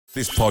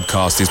This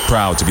podcast is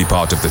proud to be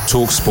part of the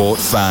TalkSport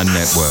Fan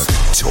Network.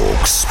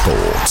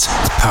 TalkSport.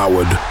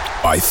 Powered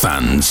by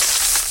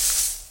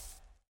fans.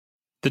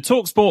 The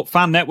TalkSport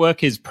Fan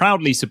Network is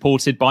proudly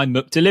supported by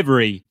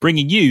McDelivery,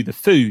 bringing you the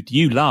food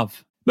you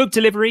love.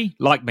 McDelivery,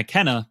 like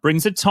McKenna,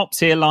 brings a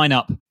top-tier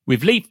lineup.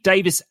 With Leif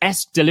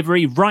Davis-esque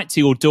delivery right to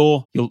your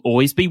door, you'll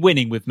always be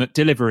winning with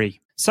McDelivery.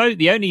 So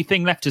the only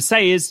thing left to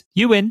say is,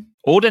 you win.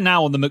 Order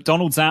now on the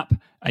McDonald's app,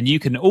 and you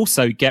can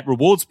also get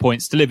rewards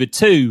points delivered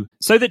too,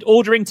 so that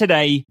ordering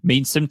today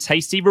means some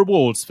tasty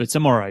rewards for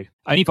tomorrow.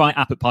 Only via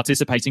app at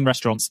participating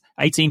restaurants.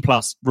 18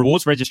 plus.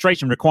 Rewards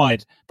registration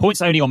required.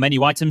 Points only on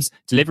menu items.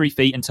 Delivery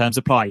fee and terms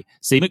apply.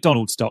 See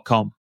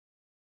mcdonalds.com.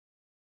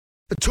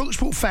 The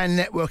TalkSport Fan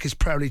Network is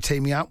proudly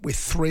teaming up with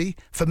 3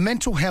 for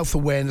Mental Health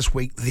Awareness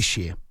Week this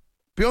year.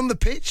 Beyond the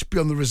pitch,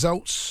 beyond the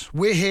results,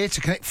 we're here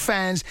to connect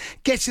fans,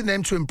 getting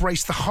them to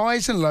embrace the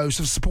highs and lows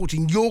of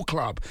supporting your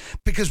club,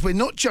 because we're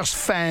not just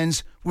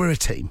fans, we're a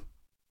team.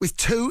 With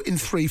 2 in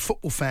 3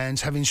 football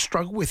fans having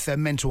struggled with their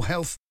mental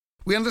health,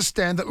 we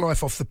understand that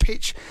life off the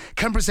pitch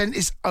can present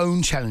its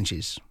own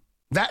challenges.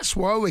 That's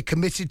why we're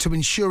committed to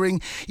ensuring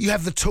you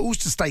have the tools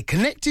to stay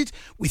connected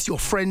with your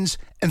friends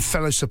and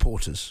fellow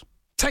supporters.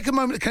 Take a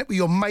moment to connect with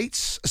your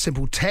mates. A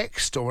simple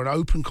text or an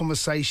open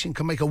conversation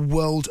can make a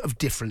world of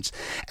difference.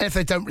 And if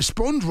they don't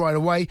respond right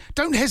away,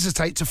 don't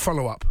hesitate to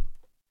follow up.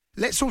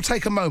 Let's all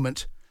take a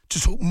moment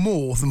to talk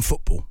more than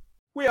football.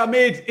 We are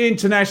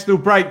mid-international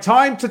break.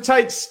 Time to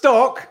take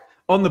stock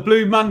on the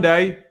Blue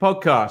Monday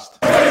podcast.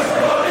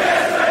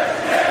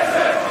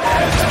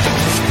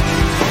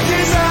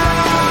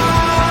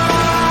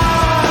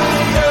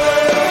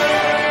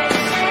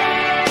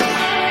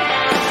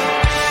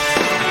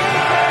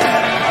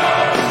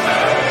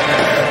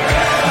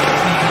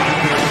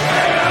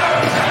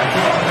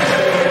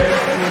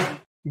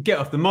 Get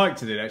off the mic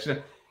to do that,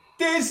 actually.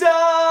 Desire!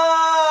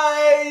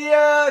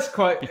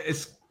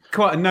 It's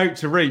quite a note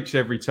to reach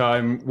every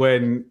time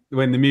when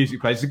the music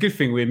plays. It's a good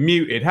thing we're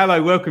muted.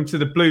 Hello, welcome to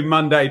the Blue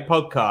Monday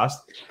podcast.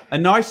 A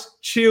nice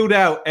chilled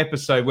out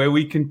episode where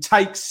we can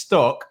take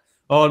stock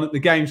on the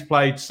games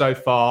played so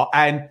far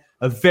and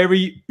a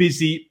very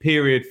busy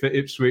period for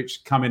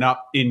Ipswich coming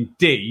up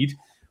indeed.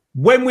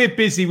 When we're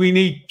busy, we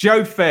need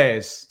Joe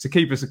Fairs to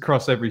keep us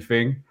across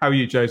everything. How are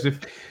you, Joseph?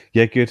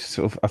 Yeah, good.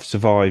 I've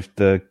survived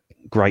the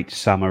great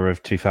summer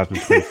of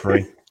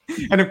 2023.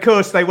 And of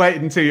course, they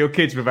waited until your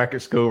kids were back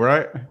at school,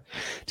 right?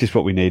 Just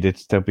what we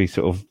needed. There'll be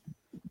sort of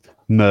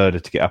murder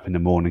to get up in the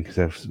morning because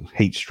there's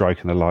heat stroke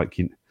and the like.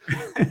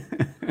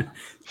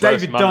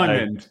 David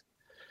Diamond.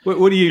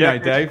 What do you know,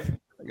 Dave?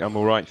 I'm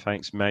all right,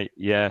 thanks, mate.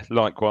 Yeah,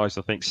 likewise.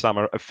 I think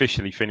summer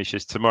officially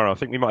finishes tomorrow. I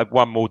think we might have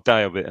one more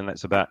day of it, and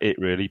that's about it,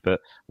 really. But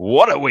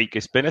what a week.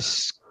 It's been a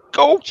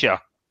scorcher.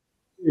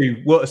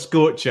 What a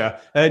scorcher.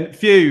 And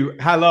Few,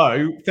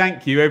 hello.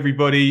 Thank you,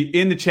 everybody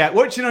in the chat.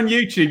 Watching on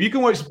YouTube, you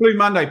can watch the Blue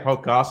Monday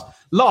podcast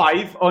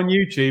live on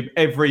YouTube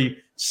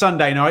every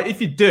Sunday night.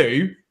 If you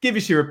do, give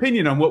us your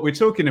opinion on what we're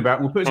talking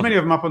about. We'll put as many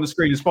of them up on the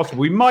screen as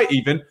possible. We might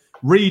even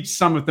read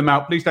some of them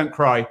out. Please don't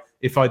cry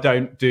if I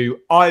don't do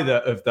either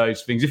of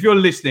those things. If you're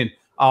listening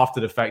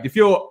after the fact, if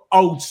you're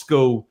old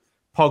school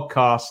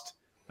podcast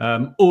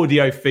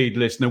audio feed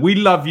listener, we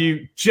love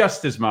you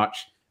just as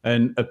much.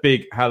 And a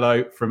big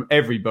hello from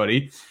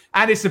everybody.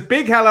 And it's a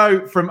big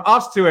hello from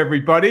us to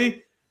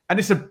everybody. And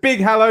it's a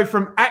big hello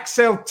from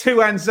Axel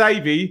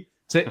TUANZEBE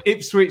to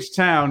Ipswich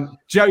Town.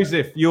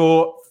 Joseph,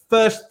 your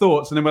first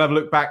thoughts, and then we'll have a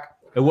look back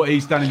at what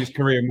he's done in his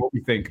career and what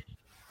we think.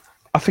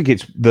 I think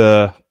it's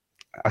I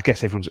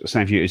guess everyone's got the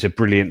same view. It's a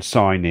brilliant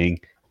signing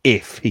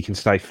if he can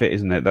stay fit,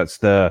 isn't it? That's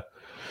the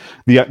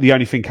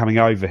only thing coming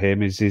over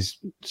him is his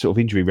sort of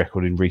injury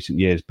record in recent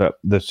years. But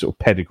the sort of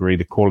pedigree,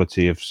 the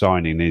quality of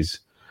signing is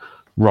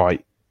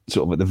right,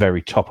 sort of at the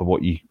very top of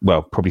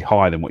probably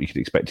higher than what you could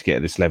expect to get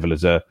at this level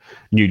as a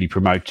newly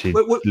promoted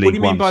What do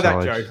you mean by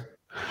that, Joe?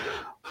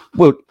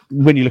 Well,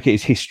 when you look at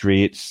his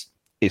history,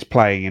 it's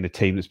playing in a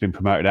team that's been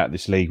promoted out of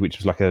this league, which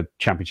was like a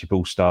Championship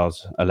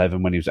All-Stars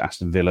 11 when he was at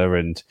Aston Villa,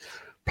 and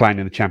playing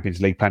in the Champions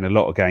League, playing a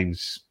lot of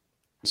games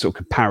sort of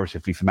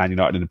comparatively for Man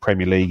United in the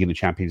Premier League, in the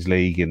Champions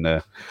League, in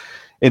the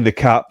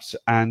Cups.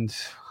 And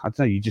I don't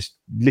know, you just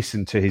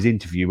listen to his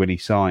interview when he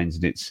signs,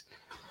 and it's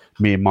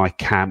me and my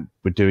camp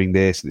were doing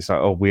this, and it's like,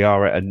 oh,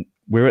 we're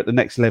at the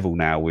next level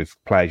now with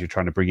players you're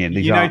trying to bring in.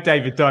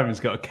 David Diamond's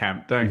got a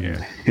camp, don't you?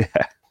 Yeah.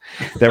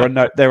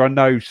 There are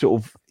no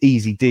sort of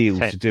easy deals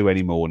to do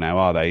anymore now,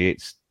 are they?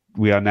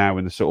 We are now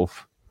in the sort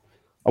of,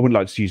 I wouldn't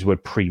like to use the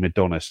word prima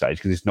donna stage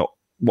because it's not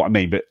what I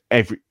mean, but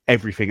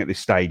everything at this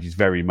stage is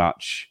very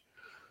much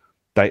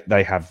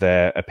they have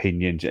their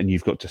opinions and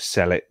you've got to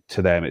sell it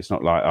to them. It's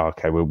not like, oh,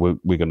 okay,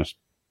 we're going to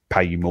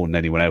pay you more than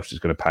anyone else is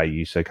going to pay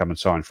you, so come and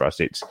sign for us.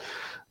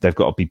 They've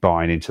got to be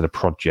buying into the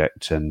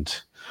project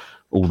and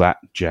all that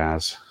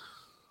jazz.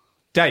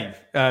 Dave,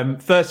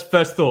 first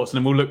thoughts, and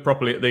then we'll look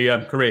properly at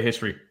the career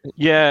history.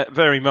 Yeah,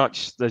 very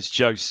much as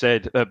Joe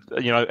said,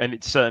 and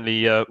it's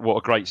certainly what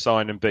a great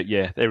signing. But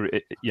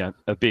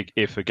a big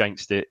if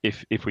against it.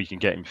 If we can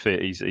get him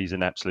fit, he's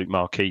an absolute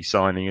marquee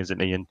signing,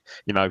 isn't he? And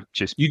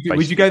just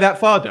would you go that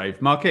far,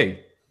 Dave? Marquee?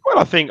 Well,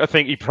 I think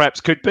he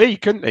perhaps could be,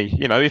 couldn't he?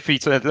 If he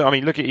turned,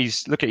 look at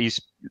his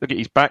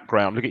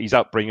background, look at his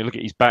upbringing, look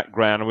at his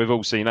background, and we've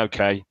all seen.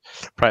 Okay,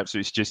 perhaps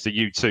it's just a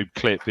YouTube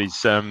clip.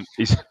 His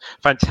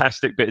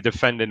fantastic bit of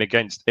defending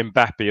against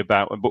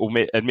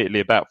Mbappe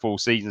admittedly about 4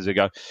 seasons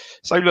ago.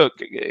 So look,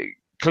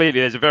 clearly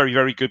there's a very,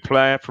 very good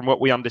player. From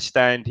what we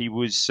understand, he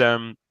was,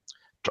 I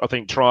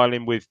think,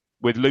 trialing with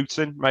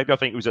Luton. Maybe I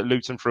think he was at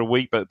Luton for a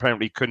week, but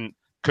apparently couldn't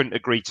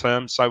agree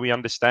terms, so we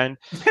understand.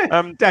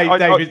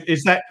 Dave,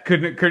 is that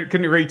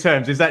couldn't agree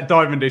terms? Is that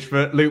diamondish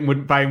for Luton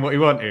wouldn't pay him what he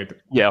wanted?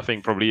 Yeah, I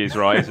think probably is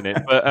right, isn't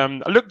it? But I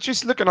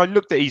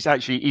looked at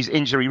his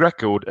injury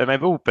record, and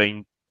they've all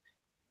been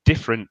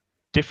different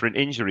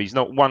injuries,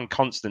 not one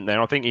constant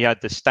there. I think he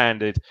had the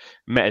standard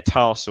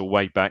metatarsal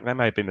way back. That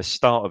may have been the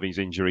start of his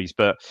injuries,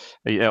 but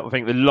I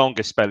think the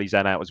longest spell he's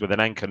had out was with an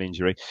ankle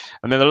injury.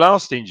 And then the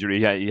last injury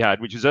he had,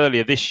 which was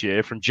earlier this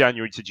year, from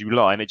January to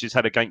July, and it just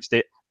had against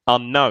it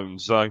unknown.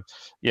 So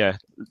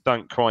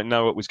don't quite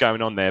know what was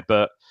going on there,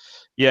 but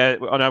I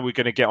know we're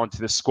going to get onto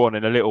the squad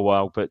in a little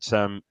while, but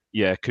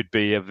could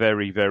be a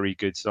very, very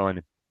good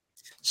signing.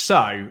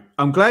 So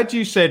I'm glad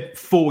you said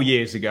 4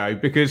 years ago,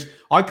 because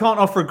I can't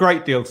offer a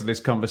great deal to this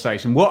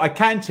conversation. What I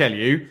can tell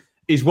you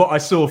is what I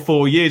saw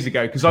 4 years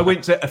ago, because I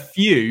went to a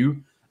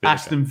few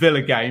Aston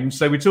Villa games.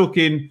 So we're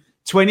talking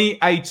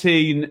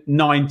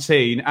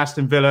 2018-19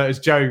 Aston Villa, as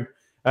Joe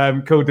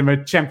called them,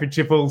 a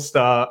Championship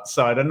All-Star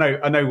side. I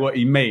know what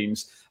he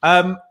means.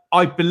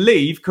 I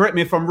believe, correct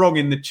me if I'm wrong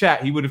in the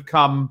chat, he would have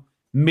come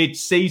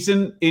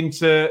mid-season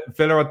into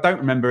Villa. I don't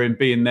remember him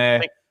being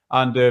there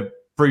under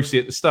Brucey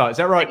at the start. Is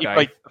that right, Dave?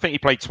 I think he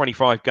played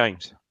 25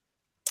 games.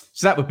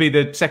 So that would be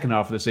the second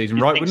half of the season,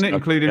 right? Wouldn't it,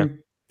 including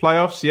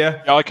playoffs?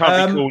 Yeah. I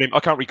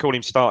can't recall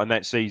him starting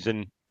that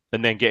season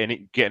and then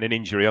getting an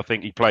injury. I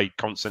think he played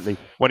constantly.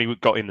 When he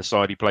got in the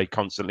side, he played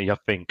constantly, I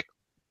think.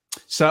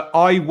 So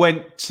I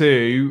went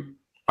to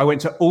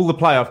all the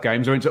playoff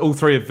games. I went to all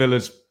 3 of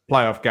Villa's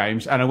playoff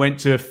games, and I went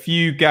to a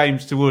few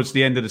games towards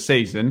the end of the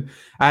season.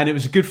 And it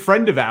was a good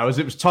friend of ours.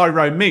 It was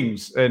Tyrone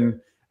Mings and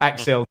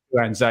Axel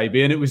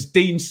TUANZEBE, and it was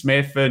Dean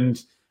Smith, and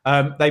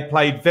they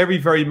played very,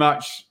 very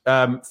much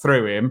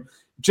through him.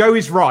 Joe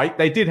is right.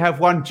 They did have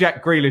one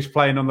Jack Grealish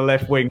playing on the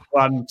left wing,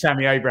 one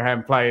Tammy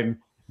Abraham playing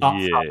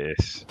up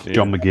front.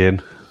 John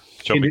McGinn,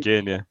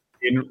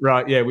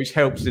 which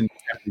helps in the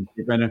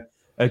championship, and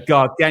a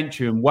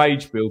gargantuan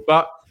wage bill.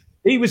 But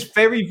he was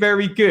very,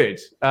 very good.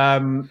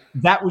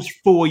 That was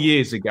 4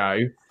 years ago.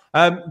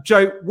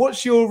 Joe,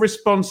 what's your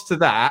response to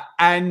that?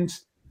 And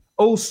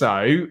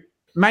also,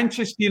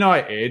 Manchester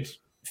United,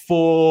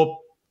 for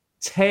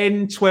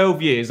 10,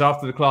 12 years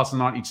after the class of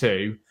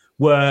 92,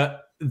 were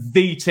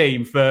the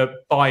team for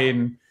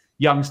buying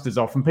youngsters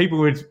off. And people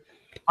would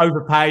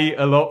overpay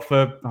a lot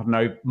for, I don't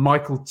know,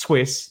 Michael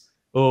Twiss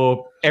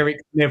or Eric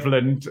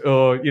Nevland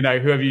or,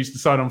 whoever used to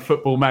sign on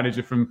Football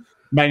Manager from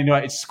Man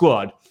United's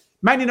squad.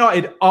 Man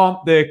United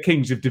aren't the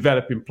kings of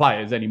developing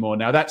players anymore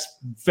now. That's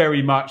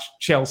very much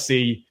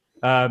Chelsea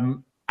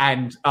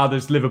and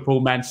others,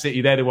 Liverpool, Man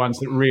City. They're the ones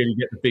that really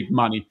get the big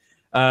money.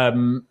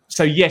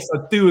 So, yes, I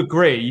do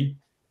agree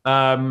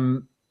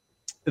that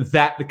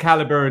the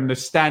caliber and the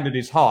standard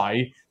is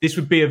high. This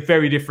would be a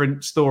very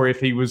different story if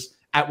he was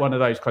at one of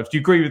those clubs. Do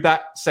you agree with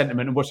that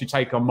sentiment? And what's your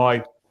take on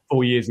my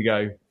 4 years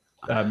ago?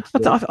 I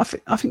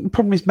think the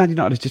problem is Man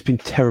United has just been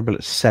terrible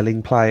at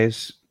selling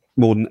players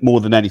more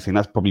than anything.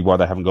 That's probably why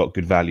they haven't got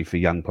good value for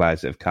young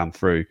players that have come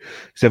through,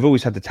 because they've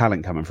always had the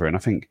talent coming through. And I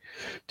think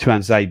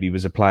TUANZEBE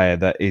was a player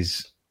that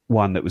is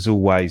one that was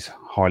always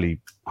highly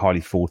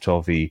thought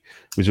of. He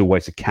was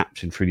always a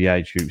captain through the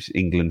age groups,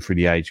 England through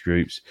the age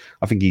groups.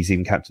 I think he's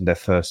even captained their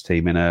first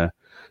team in a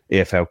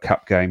EFL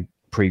Cup game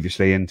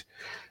previously. And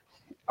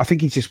I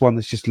think he's just one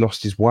that's just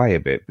lost his way a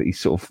bit, but he's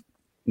sort of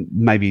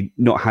maybe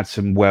not had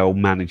some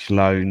well-managed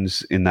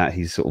loans, in that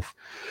he's sort of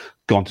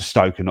gone to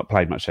Stoke and not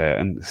played much there,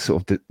 and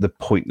sort of the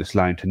pointless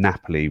loan to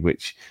Napoli,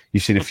 which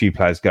you've seen a few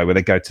players go, where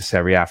they go to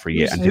Serie A for a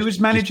year. Who was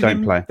managing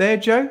him there,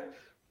 Joe?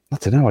 I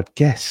don't know, I'd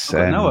guess.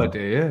 I've no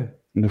idea,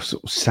 yeah.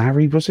 Sort of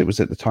Sarri, was it? Was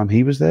at the time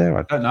he was there?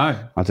 I don't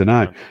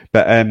know.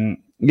 But and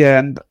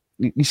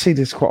you see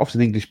this quite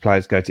often. English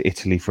players go to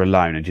Italy for a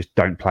loan and just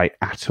don't play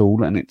at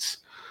all, and it's,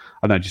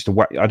 I don't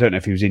know, I don't know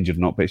if he was injured or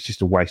not, but it's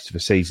just a waste of a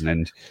season.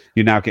 And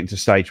you're now getting to a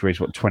stage where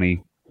he's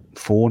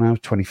 24 now,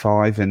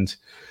 25, and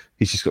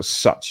he's just got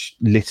such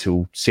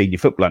little senior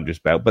football under his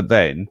belt. But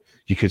then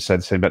you could say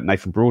the same about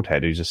Nathan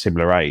Broadhead, who's a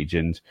similar age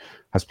and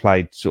has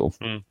played sort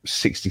of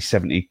 60,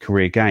 70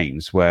 career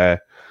games,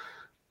 where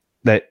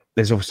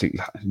there's obviously,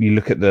 you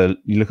look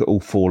at all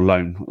 4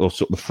 loan, or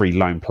sort of the 3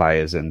 loan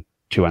players, and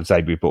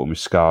TUANZEBE we bought him with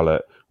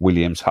Scarlett,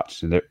 Williams,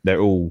 Hutchinson. They're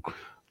all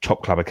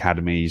top club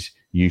academies,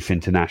 youth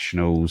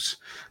internationals,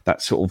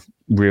 that sort of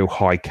real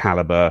high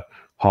caliber,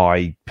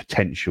 high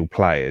potential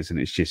players, and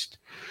it's just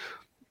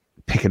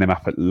picking them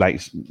up at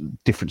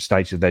different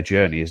stages of their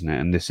journey, isn't it?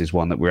 And this is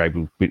one that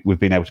we've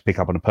been able to pick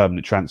up on a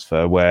permanent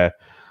transfer, where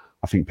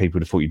I think people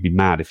would have thought you'd be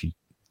mad if you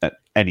at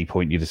any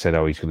point you'd have said,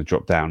 oh, he's going to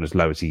drop down as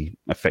low as he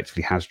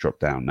effectively has dropped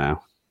down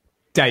now.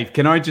 Dave,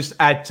 can I just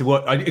add to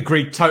what I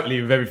agree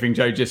totally with everything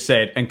Joe just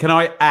said? And can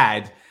I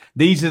add,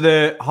 these are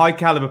the high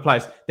caliber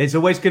players. There's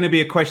always going to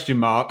be a question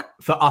mark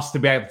for us to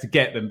be able to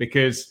get them,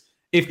 because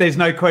if there's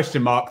no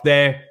question mark,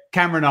 they're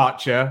Cameron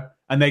Archer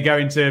and they go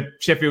into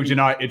Sheffield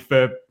United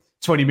for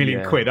 20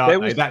 million quid, aren't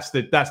they? That's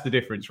the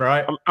difference,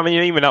 right? I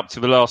mean, even up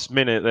to the last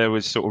minute, there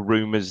was sort of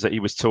rumours that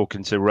he was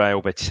talking to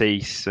Real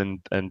Betis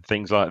and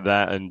things like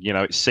that. And, you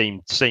know, it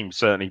seemed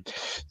certainly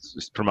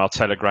from our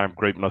Telegram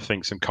group, and I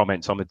think some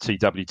comments on the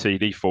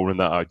TWTD forum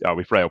that,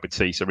 if Real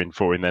Betis are in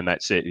for him, then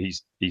that's it.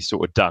 He's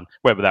sort of done.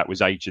 Whether that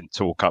was agent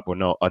talk up or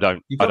not, I don't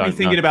know. You've got me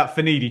thinking about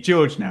Finidi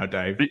George now,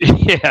 Dave.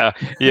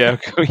 yeah,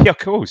 of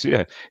course,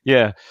 yeah.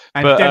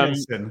 And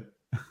Dennison.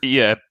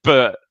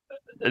 But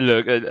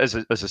look, as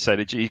I said,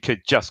 it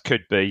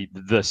could be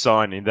the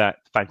signing, that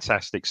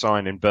fantastic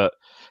signing. But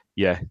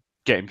yeah,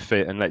 get him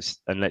fit and let's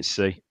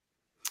see.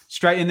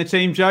 Straight in the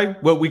team, Joe.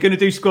 Well, we're going to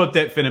do squad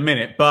depth in a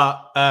minute,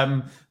 but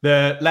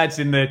the lads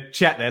in the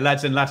chat there,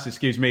 lads and lasses,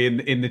 excuse me,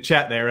 in the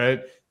chat there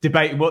are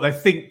debating what they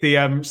think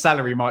the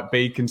salary might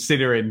be,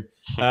 considering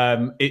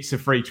it's a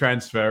free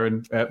transfer,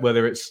 and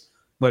whether it's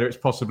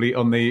possibly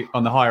on the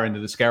higher end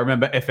of the scale.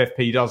 Remember,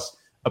 FFP does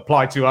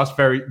apply to us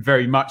very,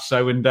 very much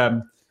so,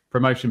 and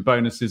promotion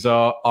bonuses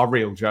are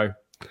real, Joe.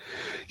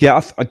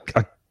 Yeah,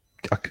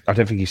 I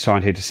don't think he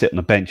signed here to sit on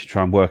the bench and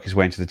try and work his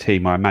way into the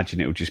team. I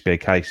imagine it will just be a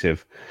case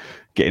of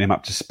getting him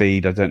up to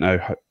speed. I don't know,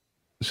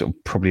 sort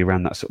of probably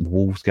around that sort of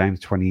Wolves game,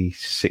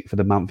 26th of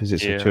the month. Is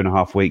it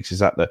 2.5 weeks? Is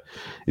that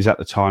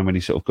the time when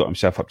he sort of got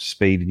himself up to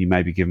speed, and you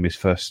maybe give him his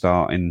first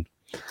start in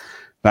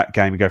that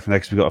game and go from there?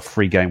 Because we've got a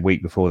 3-game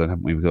week before then,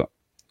 haven't we? We've got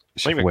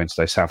Sheffield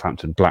Wednesday,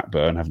 Southampton,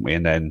 Blackburn, haven't we?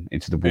 And then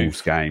into the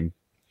Wolves game.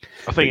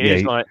 I think it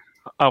is like,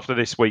 after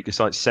this week, it's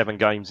like 7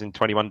 games in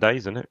 21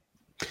 days, isn't it?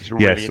 It's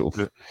really sort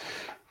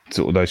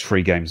of those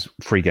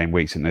 3-game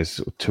weeks, and there's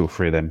sort of 2 or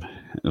 3 of them,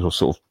 or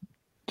sort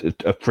of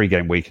a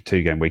 3-game week, a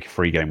 2-game week, a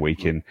 3-game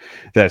week in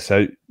there.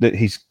 So that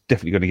he's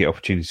definitely going to get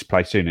opportunities to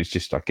play soon. It's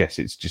just, I guess,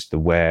 it's just the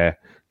where,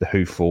 the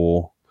who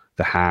for,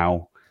 the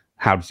how.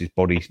 How does his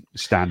body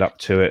stand up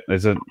to it?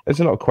 There's a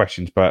lot of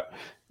questions, but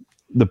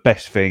the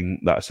best thing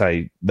that I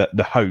say, that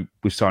the hope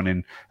with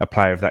signing a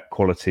player of that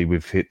quality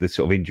with the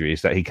sort of injury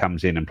is that he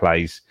comes in and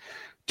plays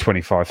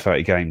 25,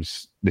 30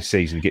 games this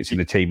season, gets in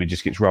the team and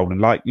just gets rolling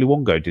like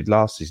Luongo did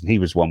last season. He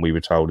was one we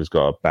were told has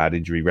got a bad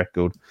injury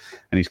record,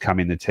 and he's come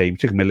in the team.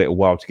 It took him a little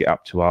while to get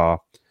up to our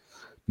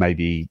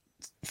maybe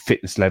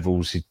fitness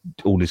levels,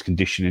 all his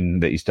conditioning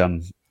that he's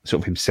done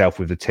sort of himself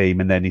with the team,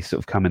 and then he's sort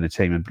of come in the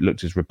team and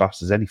looked as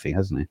robust as anything,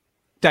 hasn't he?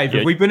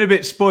 David, we've been a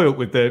bit spoilt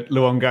with the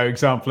Luongo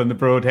example and the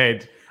broad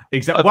head.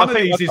 Exactly. One of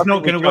these is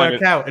not going to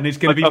work out, and it's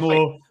going to be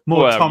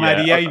more Tom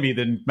Adeyemi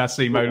than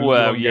Massimo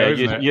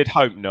Luongo, you'd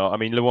hope not. I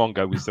mean,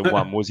 Luongo was the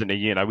one, wasn't he?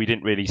 You know, we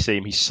didn't really see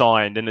him. He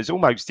signed, and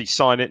he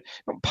signed it,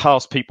 not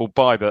passed people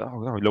by, but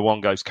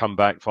Luongo's come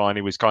back fine.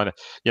 He was kind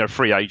of,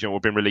 free agent or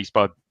been released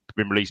by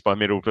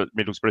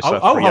Middlesbrough.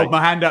 I'll hold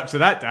my hand up to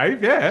that,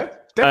 Dave. Yeah.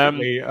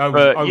 Definitely,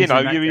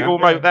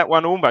 that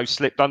one almost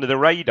slipped under the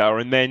radar,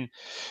 and then,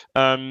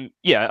 I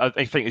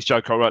think as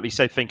Joe Cole rightly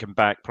said, thinking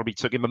back, probably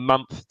took him a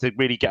month to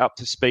really get up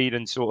to speed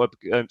and sort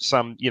of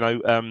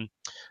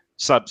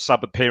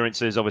sub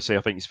appearances. Obviously,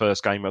 I think his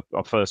first game,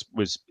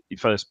 he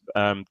first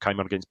came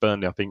on against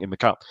Burnley, I think, in the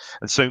cup,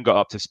 and soon got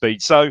up to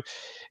speed. So,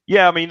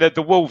 yeah, I mean,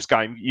 the Wolves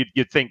game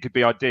you'd think could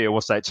be ideal.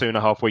 What's that?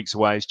 2.5 weeks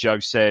away, as Joe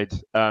said.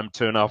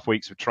 2.5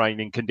 weeks of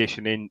training,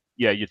 conditioning.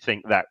 Yeah, you'd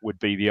think that would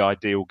be the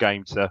ideal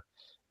game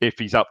if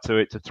he's up to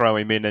it, to throw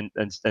him in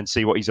and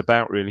see what he's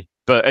about, really.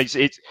 But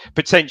it's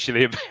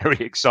potentially a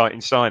very exciting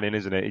signing,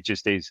 isn't it? It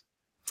just is.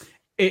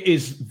 It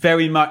is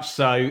very much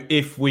so.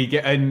 If we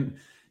get, and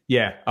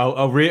yeah,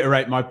 I'll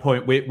reiterate my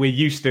point. We're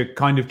used to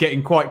kind of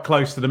getting quite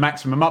close to the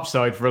maximum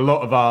upside for a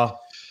lot of our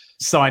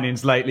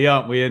signings lately,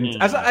 aren't we?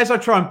 And as I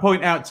try and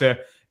point out to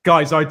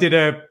guys, I did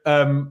a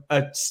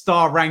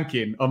star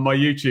ranking on my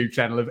YouTube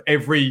channel of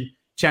every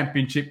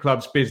Championship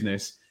club's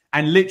business,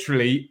 and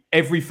literally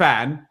every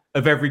fan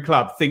of every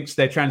club thinks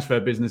their transfer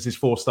business is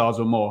 4 stars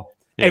or more.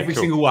 Every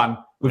single one,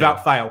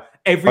 without fail.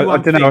 Everyone.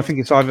 I don't know. I think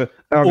it's either.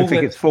 I don't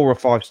think it's 4 or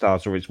 5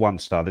 stars, or it's 1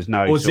 star. There's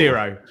no or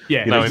 0.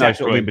 There's no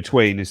sort of in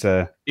between. Is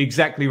there?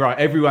 Exactly right.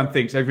 Everyone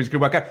thinks everything's going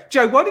to work out.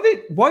 Joe, why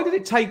did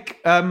it take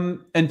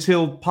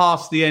until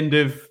past the end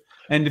of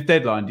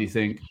deadline? Do you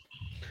think?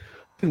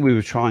 I think we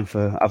were trying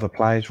for other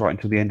players right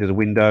until the end of the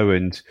window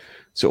and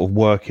sort of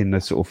working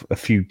the sort of a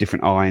few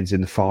different irons in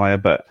the fire,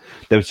 but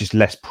there was just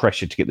less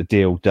pressure to get the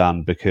deal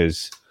done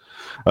because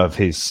of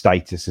his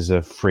status as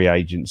a free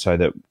agent, so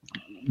that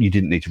you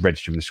didn't need to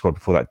register him in the squad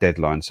before that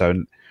deadline.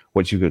 So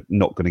once you're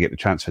not going to get the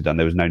transfer done,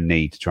 there was no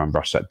need to try and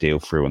rush that deal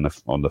through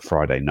on the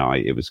Friday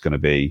night. It was going to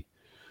be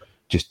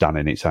just done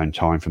in its own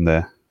time from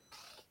there.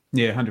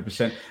 Yeah,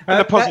 100%. And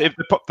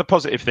the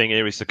positive thing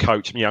here is the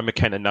coach.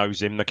 McKenna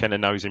knows him. McKenna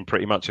knows him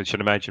pretty much, I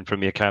should imagine, from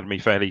the academy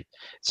fairly,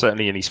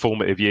 certainly in his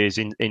formative years,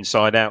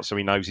 inside out. So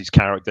he knows his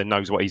character,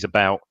 knows what he's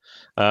about.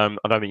 I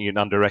don't think you can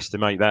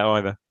underestimate that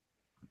either.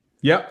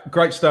 Yep,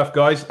 great stuff,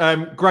 guys.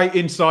 Great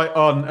insight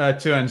on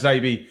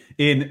TUANZEBE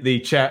in the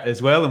chat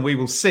as well, and we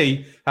will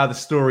see how the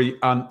story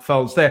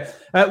unfolds there.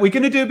 We're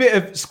going to do a bit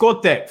of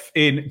squad depth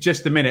in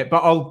just a minute,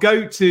 but I'll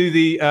go to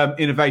the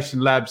Innovation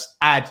Labs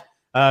ad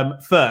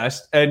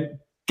first and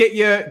get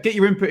your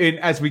input in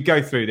as we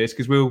go through this,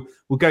 because we'll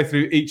go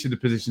through each of the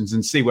positions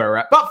and see where we're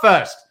at. But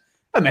first,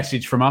 a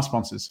message from our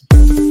sponsors.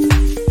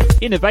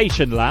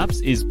 Innovation Labs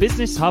is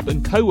business hub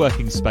and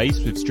co-working space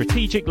with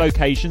strategic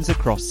locations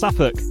across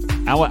Suffolk.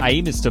 Our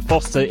aim is to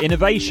foster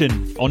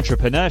innovation,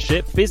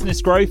 entrepreneurship, business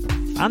growth,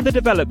 and the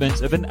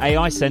development of an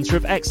AI centre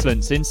of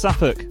excellence in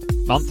Suffolk.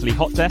 Monthly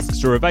hot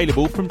desks are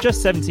available from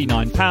just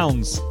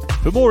 £79.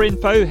 For more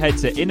info, head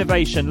to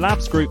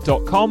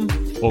innovationlabsgroup.com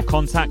or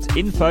contact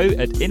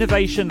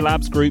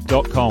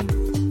info@innovationlabsgroup.com.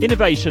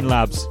 Innovation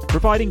Labs,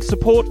 providing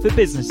support for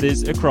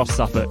businesses across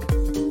Suffolk.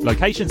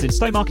 Locations in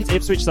Stowmarket,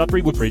 Ipswich,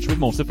 Sudbury, Woodbridge, with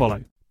more to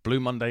follow. Blue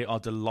Monday are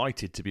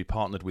delighted to be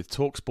partnered with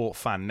TalkSport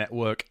Fan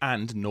Network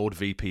and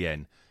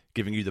NordVPN,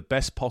 giving you the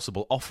best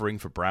possible offering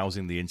for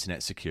browsing the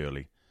internet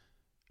securely.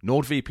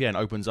 NordVPN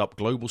opens up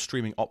global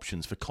streaming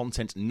options for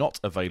content not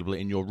available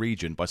in your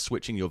region by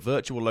switching your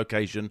virtual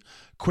location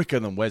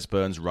quicker than Wes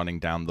Burns running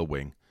down the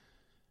wing.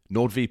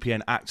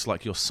 NordVPN acts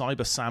like your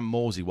cyber Sam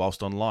Morsey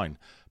whilst online,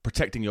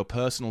 protecting your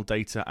personal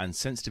data and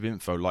sensitive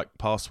info like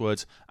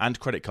passwords and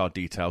credit card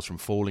details from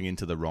falling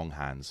into the wrong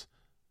hands.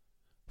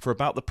 For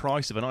about the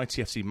price of an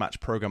ITFC match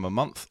program a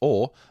month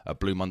or a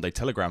Blue Monday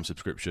Telegram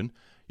subscription,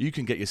 you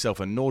can get yourself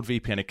a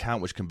NordVPN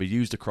account which can be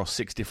used across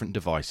 6 different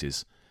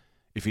devices.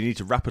 If you need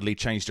to rapidly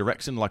change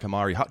direction like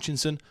Amari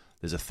Hutchinson,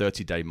 there's a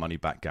 30-day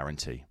money-back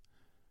guarantee.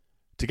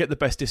 To get the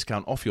best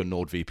discount off your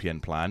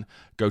NordVPN plan,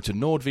 go to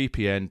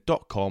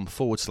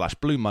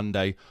nordvpn.com/Blue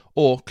Monday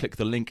or click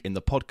the link in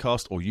the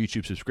podcast or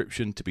YouTube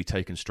subscription to be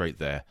taken straight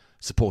there,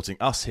 supporting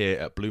us here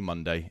at Blue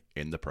Monday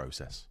in the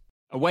process.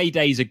 Away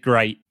days are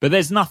great, but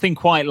there's nothing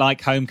quite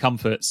like home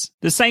comforts.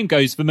 The same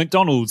goes for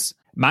McDonald's.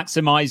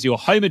 Maximise your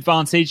home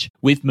advantage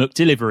with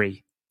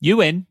McDelivery. You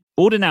in?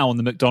 Order now on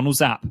the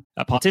McDonald's app.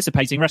 At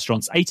participating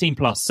restaurants,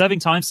 18+, serving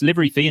times,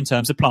 delivery fee and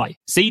terms apply.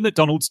 See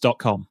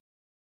mcdonalds.com.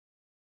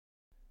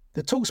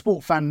 The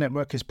TalkSport Fan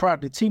Network is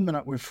proudly teaming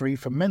up with Free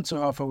for Mental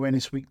Health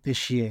Awareness Week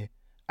this year.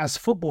 As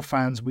football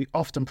fans, we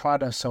often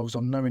pride ourselves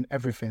on knowing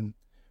everything,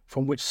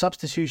 from which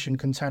substitution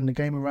can turn the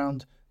game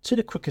around to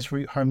the quickest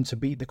route home to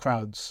beat the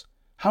crowds.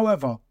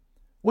 However,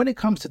 when it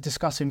comes to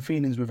discussing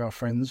feelings with our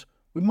friends,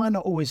 we might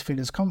not always feel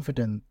as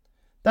confident.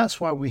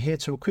 That's why we're here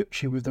to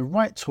equip you with the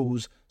right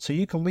tools so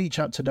you can reach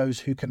out to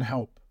those who can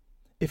help.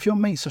 If your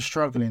mates are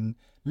struggling,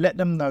 let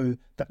them know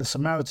that the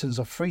Samaritans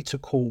are free to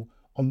call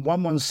on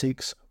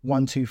 116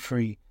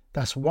 123.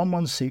 That's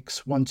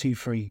 116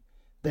 123.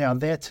 They are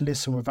there to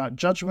listen without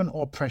judgment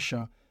or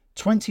pressure,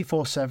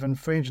 24/7,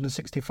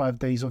 365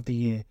 days of the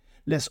year.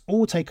 Let's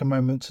all take a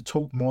moment to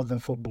talk more than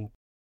football.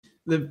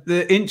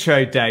 The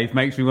intro, Dave,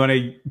 makes me want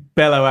to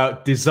bellow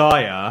out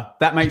desire.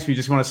 That makes me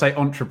just want to say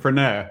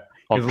entrepreneur.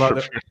 I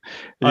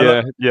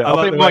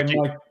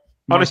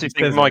honestly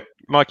think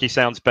Mikey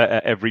sounds better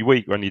every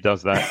week when he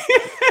does that.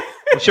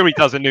 I'm sure he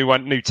does a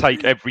new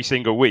take every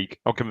single week.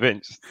 I'm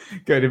convinced.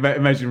 Good.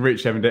 Imagine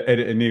Rich having to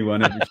edit a new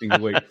one every single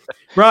week.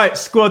 Right,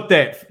 squad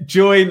depth.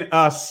 Join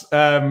us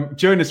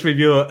with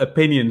your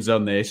opinions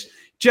on this.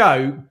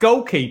 Joe,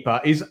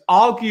 goalkeeper is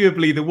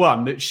arguably the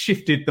one that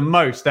shifted the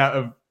most out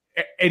of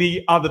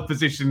any other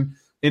position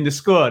in the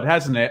squad,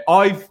 hasn't it?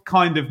 I've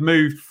kind of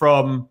moved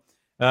from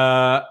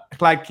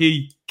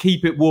Flagship,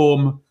 keep it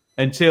warm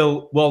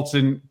until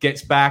Walton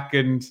gets back,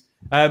 and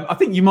I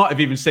think you might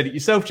have even said it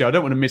yourself, Joe. I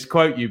don't want to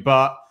misquote you,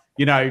 but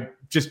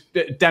just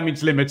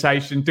damage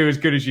limitation, do as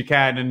good as you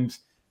can,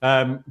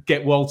 and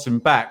get Walton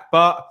back.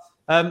 But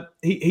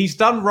he's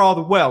done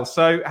rather well.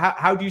 So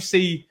how do you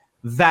see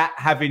that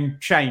having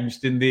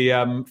changed in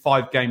the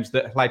 5 games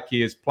that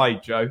Flagship has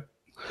played, Joe?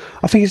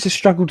 I think it's a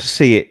struggle to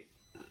see it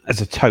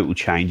as a total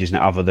change, isn't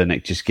it? Other than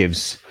it just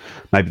gives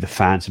maybe the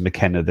fans and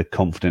McKenna the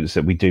confidence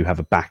that we do have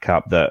a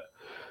backup that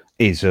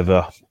is of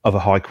a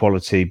high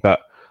quality.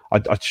 But I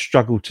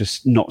struggle to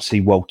not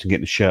see Walton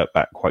getting the shirt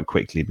back quite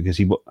quickly, because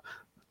he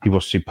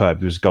was superb.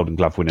 He was a Golden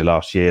Glove winner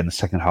last year. In the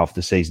second half of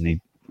the season,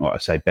 he, like I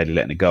say, barely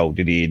letting a goal,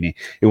 did he? And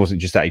it wasn't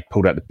just that he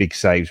pulled out the big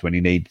saves when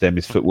he needed them.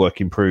 His footwork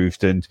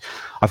improved, and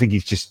I think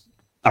he's just,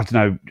 I don't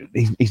know,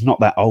 he's not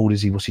that old,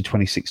 is he? Was he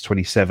 26,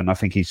 27? I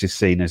think he's just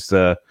seen as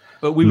the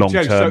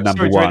long-term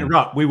number one. Sorry to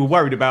interrupt. We were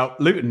worried about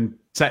Luton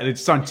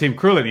signed Tim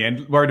Krul in the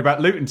end, worried about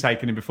Luton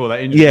taking him before that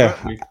injury.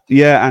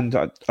 Yeah, and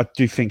I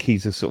do think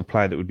he's a sort of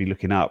player that would be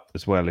looking up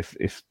as well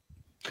if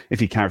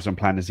he carries on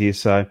playing as he is.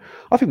 So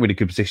I think we're in a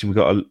good position. We've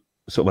got a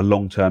sort of a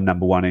long-term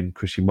number one in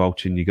Christian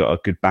Walton. You've got a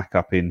good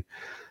backup in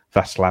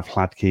Václav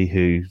Hladký,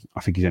 who I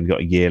think he's only got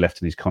a year left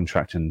in his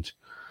contract, and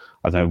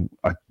I don't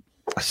know,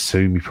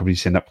 assume he probably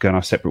just end up going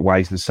our separate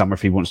ways in the summer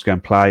if he wants to go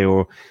and play,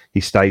 or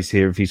he stays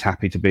here if he's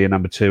happy to be a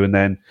number 2, and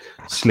then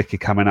Slicker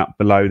coming up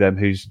below them,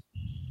 who's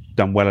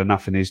done well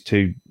enough in his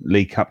 2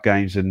 League Cup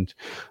games and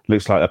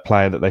looks like a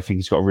player that they think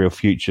he's got a real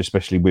future,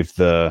 especially with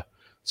the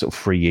sort of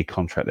 3-year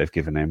contract they've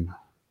given him.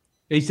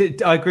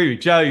 I agree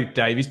with Joe,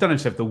 Dave. He's done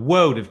himself the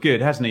world of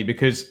good, hasn't he?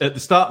 Because at the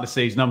start of the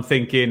season, I'm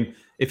thinking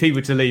if he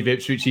were to leave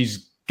Ipswich,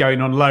 he's going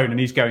on loan and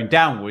he's going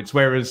downwards.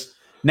 Whereas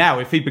now,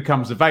 if he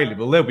becomes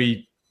available, there'll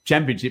be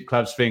Championship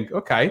clubs think,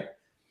 okay,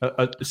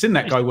 I've seen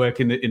that guy work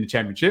in the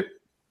Championship.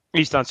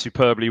 He's done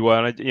superbly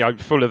well.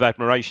 Full of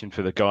admiration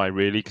for the guy,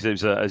 really, because it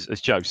was,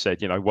 as Joe said,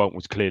 Walton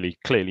was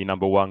clearly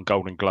number 1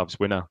 Golden Gloves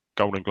winner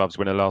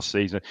last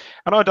season.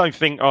 And I don't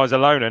think I was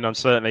alone, and I'm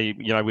certainly,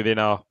 within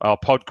our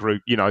pod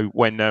group,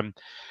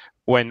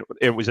 when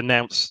it was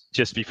announced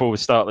just before the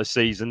start of the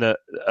season that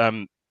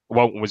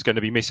Walton was going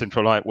to be missing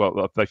for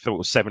they thought it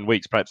was 7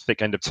 weeks, perhaps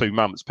thick end of 2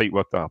 months. Pete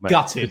worked out,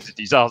 gutted.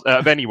 Disaster. Out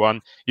of anyone,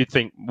 you'd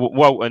think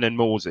Walton and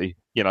Morsey,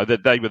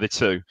 that they were the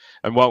 2,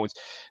 and Walton's.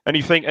 And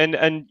you think,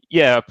 and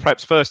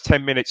perhaps first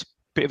 10 minutes,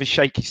 bit of a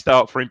shaky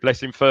start for him,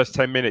 bless him, first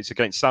 10 minutes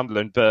against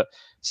Sunderland, but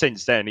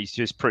since then he's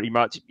just pretty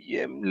much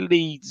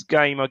Leeds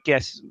game, I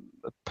guess,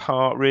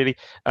 apart really.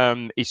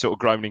 He's sort of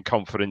grown in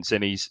confidence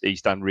and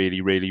he's done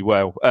really, really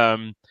well.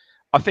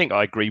 I think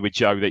I agree with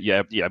Joe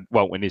that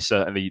Walton is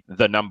certainly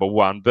the number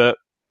 1, but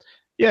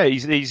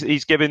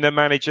he's giving the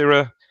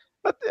manager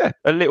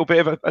a little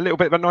bit of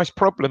a nice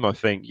problem. I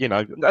think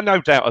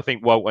no doubt. I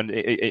think Walton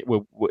it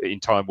will in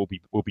time will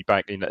be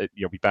back in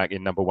back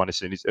in number 1 as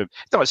soon as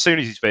not as soon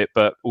as he's fit,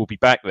 but we'll be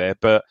back there.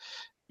 But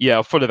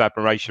full of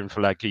admiration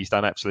for Lag. He's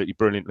done absolutely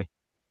brilliantly.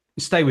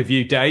 Stay with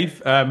you,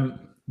 Dave.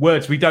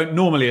 Words we don't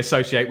normally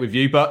associate with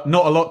you, but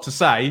not a lot to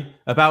say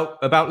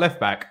about left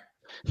back.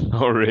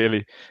 Not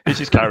really. He's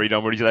just carried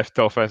on where he's left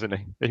off, hasn't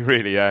he? He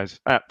really has.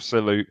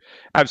 Absolute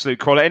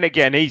quality. And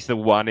again, he's the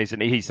one,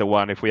 isn't he? He's the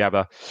one. If we have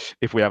a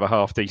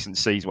half decent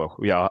season, well,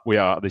 we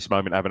are at this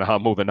moment having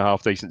more than a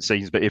half decent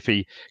season. But if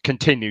he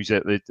continues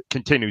at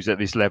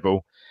this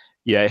level,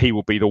 he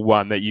will be the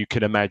one that you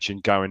can imagine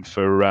going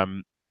for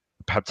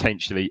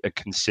potentially a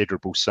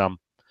considerable sum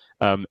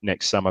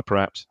next summer,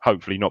 perhaps.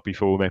 Hopefully not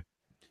before then.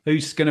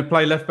 Who's going to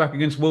play left back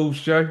against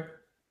Wolves, Joe?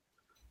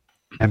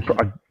 And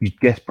you'd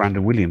guess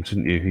Brandon Williams,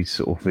 wouldn't you? He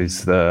sort of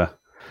is the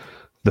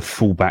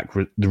fullback,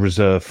 the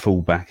reserve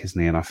fullback,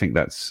 isn't he? And I think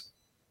that's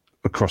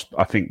across.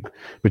 I think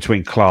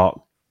between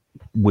Clark,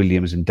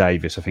 Williams, and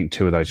Davis, I think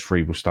 2 of those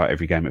 3 will start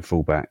every game at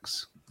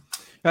fullbacks.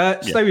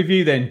 Stay with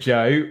you then,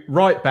 Joe.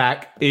 Right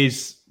back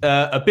is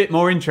a bit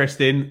more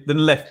interesting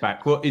than left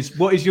back. What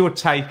is your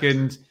take?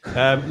 And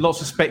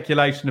lots of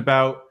speculation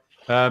about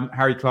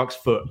Harry Clark's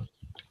foot.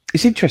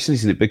 It's interesting,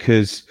 isn't it?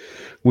 Because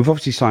we've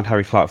obviously signed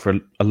Harry Clark for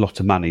a lot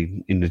of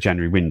money in the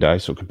January window,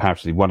 sort of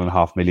comparatively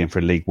 $1.5 million for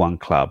a League One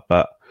club.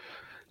 But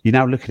you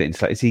now look at it and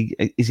say,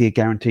 is he a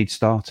guaranteed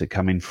starter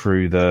coming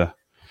through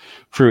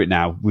it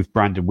now with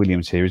Brandon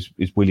Williams here? Is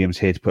Williams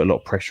here to put a lot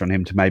of pressure on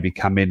him to maybe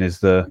come in as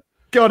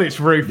God, it's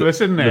ruthless,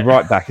 isn't it? The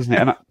right back, isn't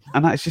it?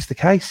 And that's just the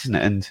case, isn't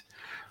it? And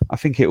I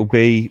think it will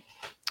be,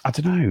 I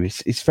don't know,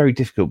 it's very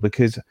difficult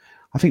because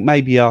I think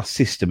maybe our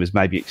system has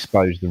maybe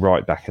exposed the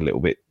right back a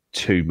little bit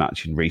too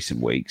much in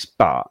recent weeks,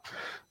 but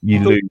you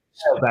lose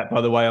that,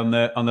 by the way, on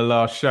the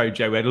last show,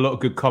 Joe. We had a lot of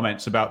good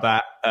comments about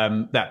that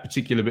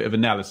particular bit of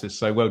analysis.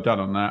 So well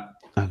done on that.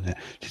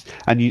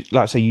 And you,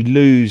 like I say, you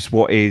lose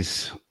what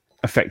is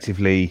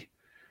effectively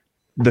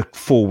the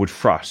forward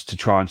thrust to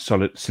try and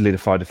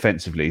solidify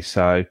defensively.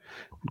 So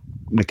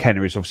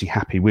McKenna is obviously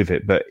happy with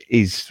it, but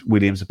is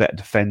Williams a better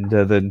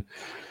defender than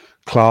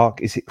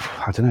Clark? Is it?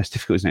 I don't know. It's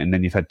difficult, isn't it? And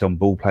then you've had Don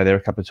Ball play there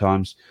a couple of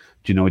times.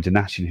 Genoy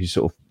Donatian, who's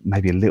sort of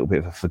maybe a little bit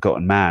of a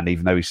forgotten man,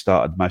 even though he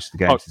started most of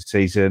the games of the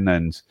season.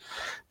 And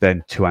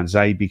then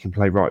TUANZEBE can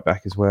play right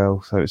back as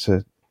well. So it's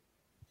a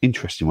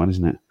interesting one,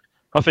 isn't it?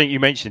 I think you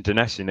mentioned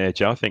Donatian there,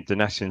 Joe. I think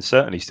Donatian's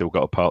certainly still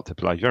got a part to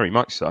play. Very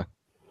much so.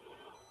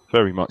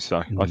 Very much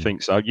so. I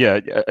think so.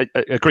 Yeah, I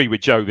agree with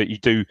Joe that you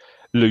do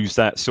lose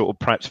that sort of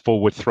perhaps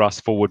forward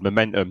thrust, forward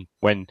momentum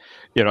when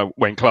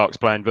Clark's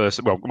playing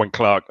when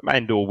Clark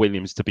and or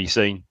Williams to be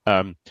seen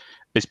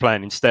is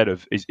playing instead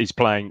of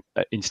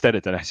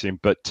Donatian.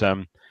 But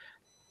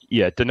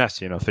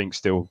Donatian I think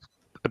still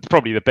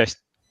probably the best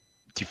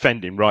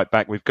defending right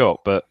back we've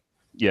got. But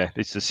yeah,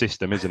 it's the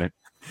system, isn't it?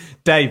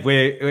 Dave,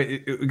 we're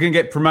going to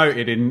get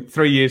promoted in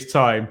 3 years'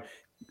 time.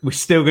 We're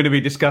still going to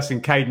be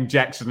discussing Caden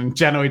Jackson and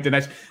Genoy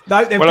Donatian.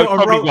 No, they've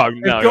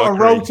got a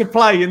role to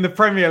play in the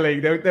Premier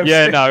League. No.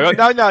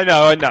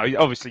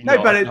 Obviously,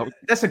 no. But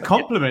that's a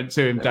compliment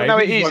to him, Dave. No,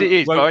 it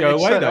is. Won't go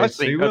away, those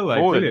two, will they?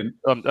 Brilliant.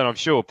 And I'm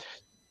sure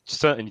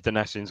certainly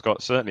Donatian's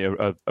got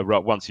a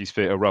role once he's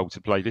fit, a role to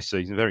play this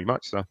season. Very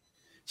much so.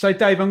 So,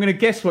 Dave, I'm going to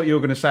guess what you're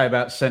going to say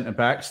about centre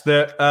backs.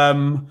 That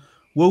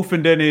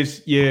Wolfenden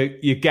is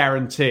your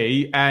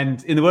guarantee,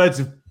 and in the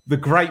words of the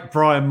great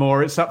Brian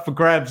Moore, it's up for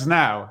grabs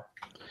now.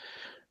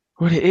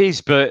 Well, it is,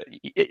 but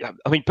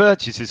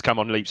Burgess has come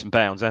on leaps and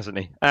bounds, hasn't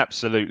he?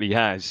 Absolutely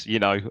has.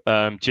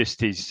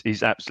 Just his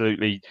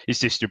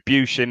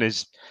distribution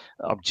is.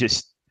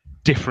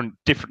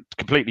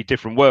 completely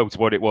different world to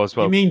what it was.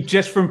 Well, you mean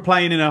just from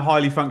playing in a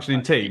highly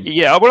functioning team?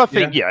 Yeah, well, I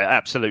think,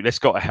 absolutely. That's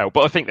got to help.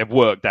 But I think they've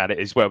worked at it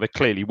as well. They've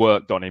clearly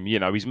worked on him.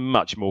 He's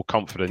much more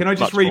confident. Can I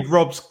just read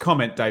Rob's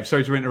comment, Dave?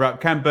 Sorry to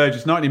interrupt. Cam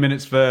Burgess, 90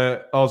 minutes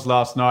for Oz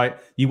last night.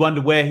 You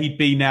wonder where he'd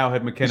be now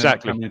had McKenna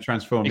not come in and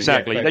transformed.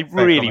 Exactly. Yeah, they've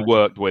really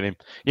worked with him.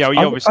 He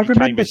obviously I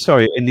remember,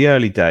 in the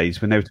early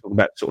days when they were talking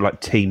about sort of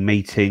like team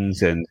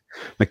meetings, and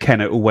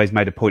McKenna always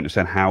made a point of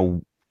saying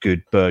how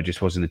good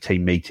Burgess was in the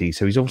team meeting.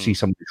 So he's obviously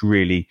someone who's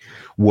really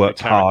worked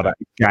hard at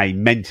the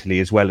game mentally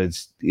as well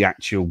as the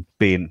actual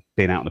being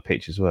out on the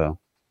pitch as well.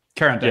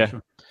 Karen, yeah.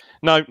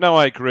 No,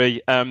 I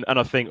agree. And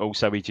I think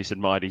also he just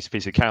admired his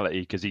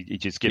physicality because he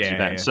just gives you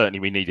that. And certainly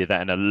we needed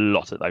that in a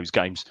lot of those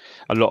games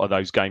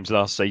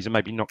last season.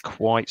 Maybe not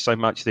quite so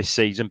much this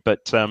season,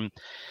 but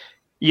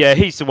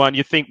he's the one.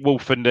 You think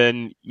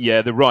Wolfenden,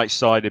 the right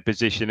sided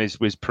position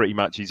was pretty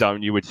much his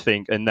own, you would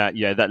think. And that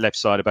left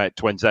side about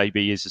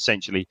TUANZEBE is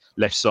essentially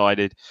left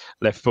sided,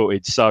 left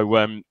footed. So,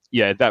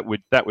 that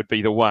would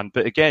be the one.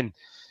 But again,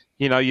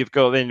 you've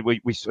got then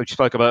we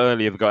spoke about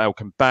earlier. You've got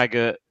Elkan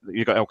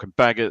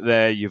Baggott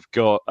there. You've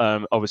got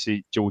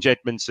obviously George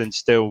Edmondson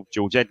still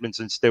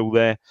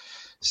there.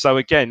 So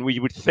again, we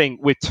would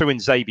think with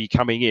TUANZEBE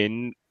coming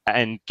in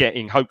and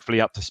getting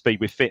hopefully up to speed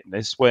with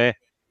fitness, we're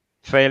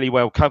fairly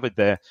well covered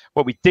there.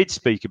 What we did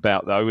speak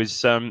about though is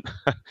the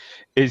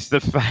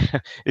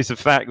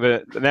fact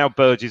that now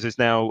Burgess has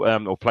now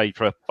or played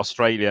for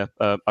Australia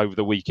over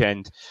the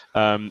weekend.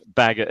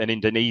 Baggott and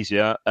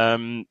Indonesia.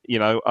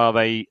 Are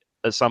they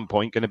at some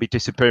point going to be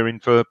disappearing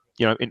for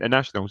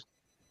internationals?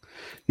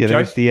 Yeah,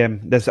 there's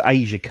there's the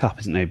Asia Cup,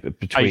 isn't there?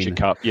 Between Asia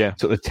Cup,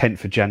 sort of the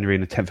 10th of January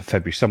and the 10th of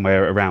February,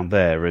 somewhere around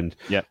there. And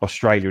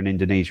Australia and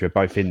Indonesia are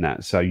both in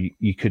that. So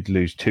you could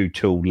lose two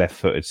tall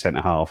left-footed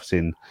centre-halves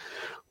in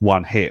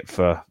one hit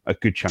for a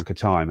good chunk of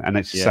time. And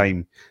it's the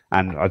same.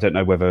 And I don't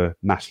know whether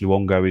Mas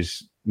Luongo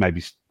is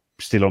maybe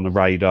still on the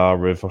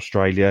radar of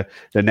Australia.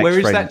 Where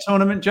is that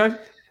tournament, Joe?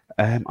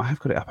 I have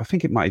got it up. I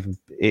think it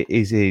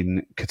is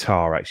in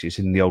Qatar, actually. It's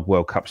in the old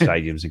World Cup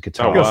stadiums in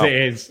Qatar. Of course it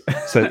is.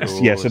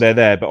 So they're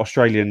there, but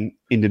Australia and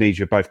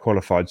Indonesia are both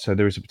qualified. So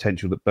there is a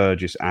potential that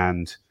Burgess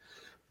and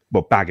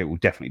Baggott will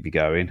definitely be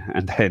going.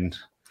 And then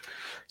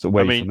from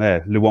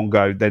there,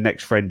 Luongo, their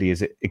next friendly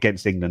is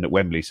against England at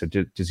Wembley. So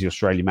does the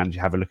Australian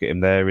manager have a look at him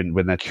there and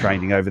when they're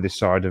training over this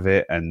side of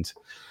it? And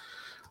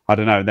I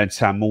don't know. And then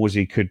Sam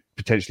Morsy could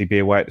potentially be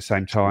away at the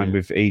same time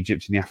with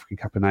Egypt in the African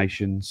Cup of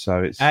Nations.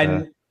 So it's...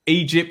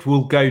 Egypt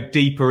will go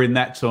deeper in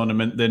that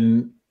tournament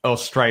than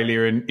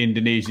Australia and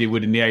Indonesia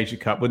would in the Asia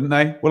Cup, wouldn't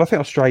they? Well, I think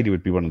Australia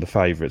would be one of the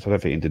favourites. I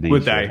don't think Indonesia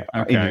would. They?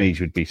 Okay.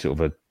 Indonesia would be sort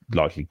of a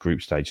likely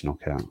group stage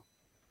knockout.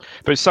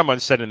 But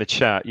someone said in the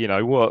chat,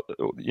 what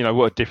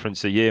a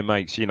difference a year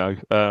makes.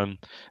 All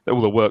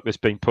the work that's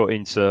been put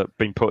into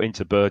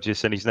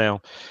Burgess, and he's now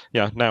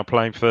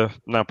playing for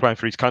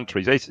his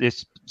country.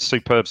 It's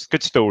superb.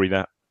 Good story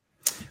that.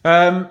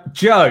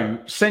 Joe,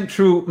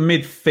 central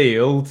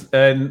midfield,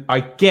 and I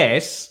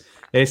guess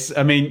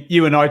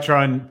you and I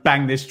try and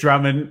bang this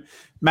drum, and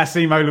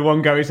Massimo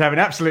Luongo is having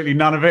absolutely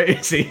none of it,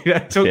 is he?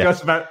 Talk to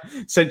us about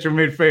central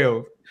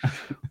midfield.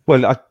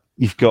 Well,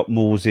 you've got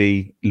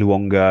Morsy,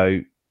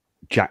 Luongo,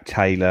 Jack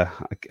Taylor.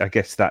 I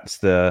guess that's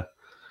the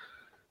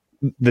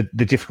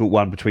difficult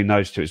one between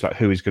those two. It's like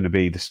who is going to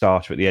be the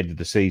starter at the end of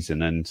the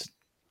season, and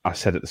I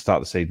said at the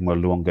start of the season,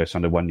 Luongo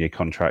signed a 1-year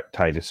contract.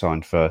 Taylor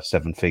signed for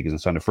 7 figures and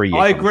signed a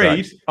 3-year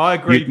contract. I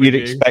agreed. You'd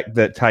expect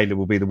that Taylor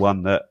will be the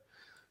one that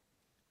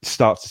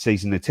starts the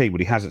season in the team. Well,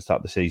 he hasn't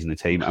started the season in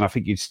the team, and I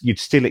think you'd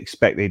still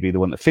expect he'd be the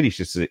one that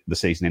finishes the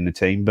season in the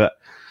team. But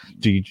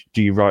do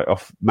you write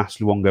off Mas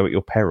Luongo at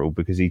your peril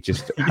because he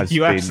just has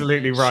been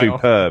absolutely right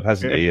superb,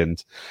 hasn't he?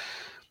 And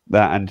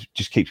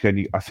just keeps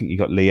going. I think you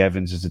got Lee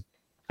Evans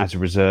as a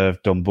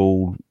reserve, Don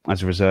Ball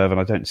as a reserve,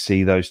 and I don't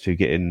see those two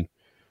getting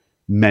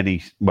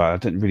many. Well, I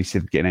don't really see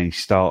them getting any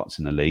starts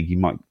in the league.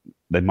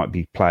 They might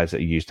be players that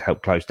are used to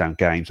help close down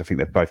games. I think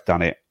they've both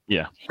done it.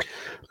 Yeah.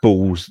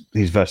 Ball's,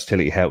 his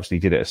versatility helps, and he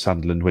did it at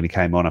Sunderland when he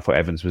came on. I thought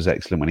Evans was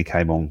excellent when he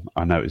came on.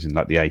 I know it was in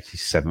like the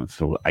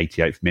 87th or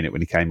 88th minute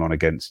when he came on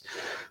against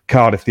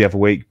Cardiff the other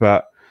week,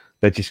 but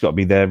they've just got to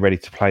be there ready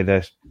to play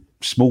their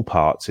small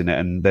parts in it,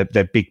 and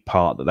their big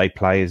part that they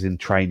play is in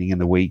training in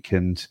the week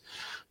and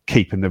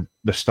keeping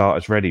the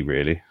starters ready,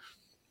 really.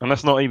 And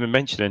that's not even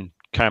mentioning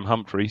Cam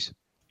Humphreys.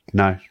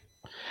 No.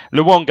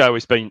 Luongo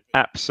has been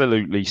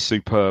absolutely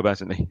superb,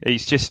 hasn't he?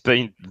 He's just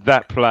been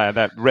that player,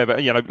 that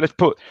let's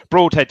put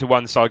Broadhead to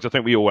one side, 'cause I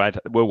think we all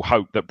will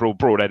hope that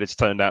Broadhead has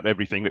turned out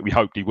everything that we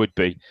hoped he would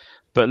be.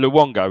 But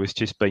Luongo has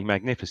just been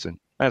magnificent,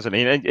 hasn't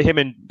he?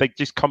 And they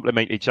just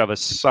complement each other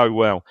so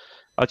well.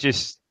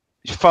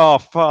 Far,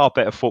 far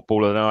better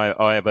footballer than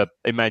I ever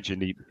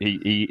imagined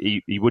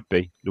he would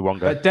be,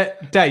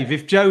 Luongo. Dave,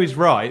 if Joe is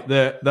right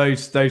that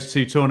those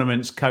two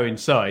tournaments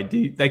coincide,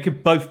 they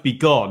could both be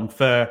gone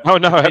for... Oh,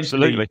 no,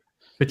 absolutely.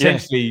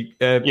 Potentially,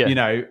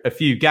 a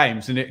few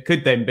games. And it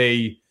could then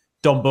be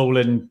Don Ball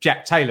and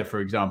Jack Taylor, for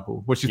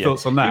example. What's your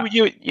thoughts on that?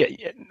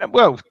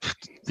 Well,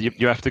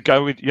 you have to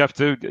go with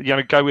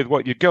go with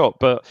what you got.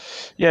 But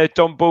yeah,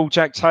 Don Ball,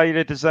 Jack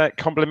Taylor, does that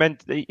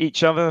complement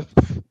each other?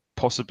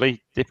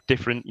 Possibly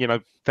different,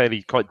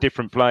 fairly quite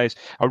different players.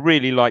 I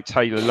really liked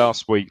Taylor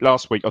last week.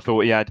 Last week, I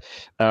thought he had,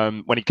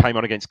 when he came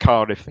on against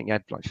Cardiff, I think he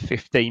had like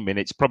 15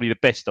 minutes, probably the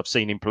best I've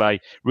seen him play.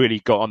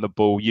 Really got on the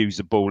ball, used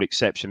the ball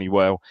exceptionally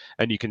well,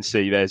 and you can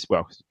see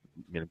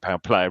power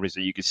player is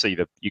that you can see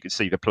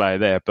the player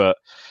there. But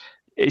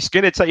it's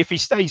going to take, if he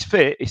stays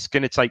fit, it's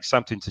going to take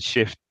something to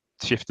shift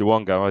the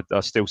Wongo. I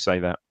still say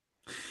that.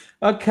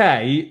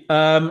 Okay,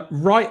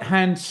 right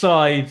hand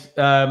side.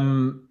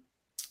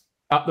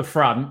 Up the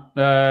front,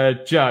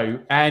 Joe,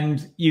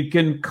 and you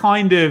can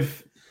kind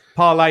of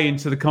parlay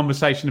into the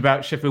conversation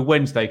about Sheffield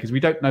Wednesday because we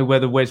don't know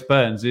whether Wes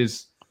Burns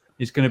is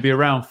going to be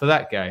around for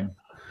that game.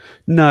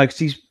 No, because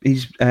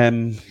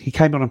he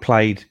came on and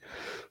played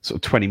sort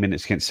of 20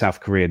 minutes against South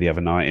Korea the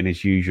other night in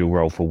his usual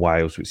role for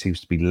Wales, which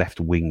seems to be left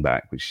wing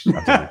back, which I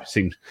don't know,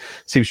 seems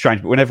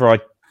strange. But whenever I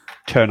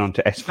turn on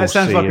to S4C, that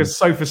sounds like a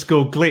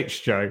SofaScore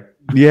glitch, Joe.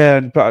 Yeah,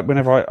 but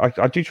whenever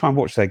I do try and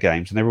watch their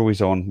games, and they're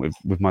always on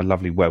with my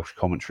lovely Welsh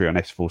commentary on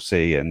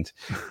S4C, and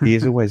he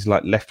is always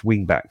like left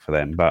wing back for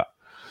them. But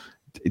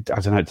I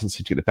don't know, it doesn't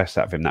seem to get the best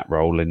out of him, that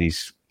role, and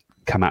he's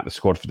come out of the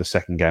squad for the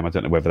second game. I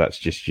don't know whether that's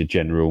just your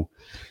general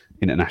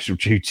international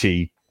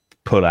duty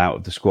pull out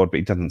of the squad, but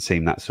he doesn't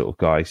seem that sort of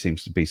guy. He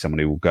seems to be someone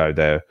who will go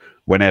there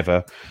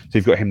whenever. So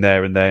you've got him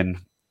there, and then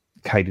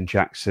Caden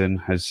Jackson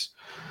has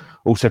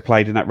also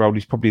played in that role.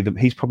 He's probably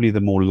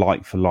the more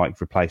like for like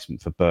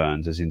replacement for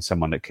Burns, as in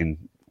someone that can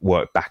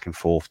work back and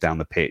forth down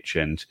the pitch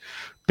and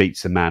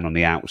beats the man on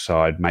the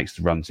outside, makes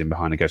the runs in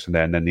behind and goes from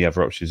there. And then the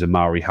other option is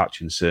Amari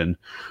Hutchinson,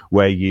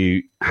 where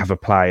you have a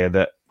player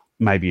that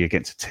maybe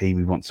against a team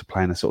who wants to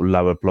play in a sort of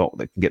lower block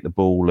that can get the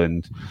ball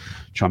and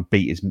try and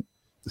beat his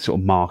sort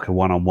of marker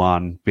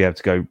one-on-one, be able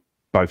to go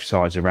both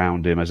sides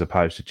around him as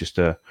opposed to just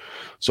a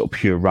sort of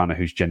pure runner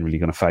who's generally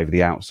going to favour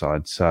the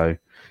outside. So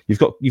you've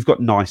got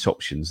nice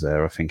options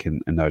there, I think,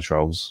 in those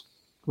roles.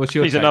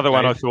 He's another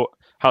one. I thought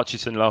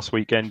Hutchinson last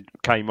weekend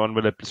came on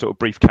with a sort of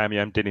brief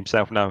cameo and did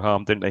himself no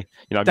harm, didn't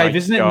he? Dave,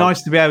 isn't it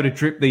nice to be able to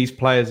drip these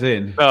players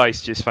in? Oh,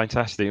 it's just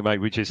fantastic, mate.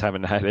 We just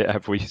haven't had it,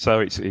 have we? So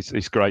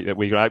it's great that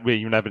we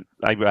even haven't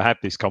able to have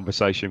this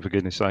conversation, for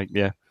goodness sake.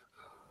 Yeah.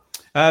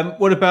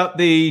 What about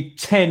the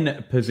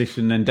 10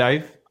 position then,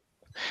 Dave?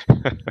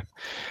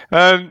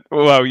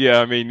 Well,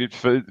 yeah. I mean,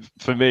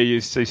 for me,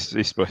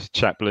 it's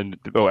Chaplin,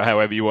 or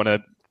however you want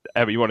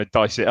to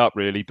dice it up,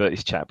 really. But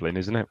it's Chaplin,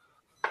 isn't it?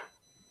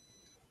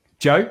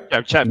 Joe?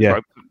 Yeah,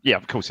 Chaplin. Yeah,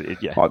 of course it is.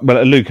 Yeah.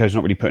 Well, Luco's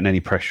not really putting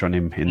any pressure on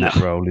him in that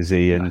role, is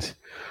he? And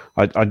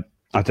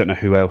I don't know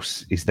who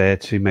else is there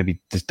too. Maybe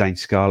does Dane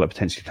Scarlett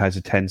potentially play as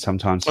a 10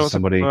 sometimes to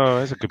somebody?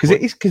 That's a good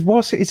point. Because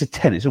whilst it is a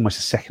 10, it's almost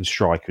a second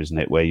striker, isn't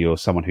it? Where you're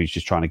someone who's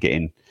just trying to get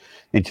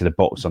into the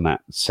box on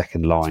that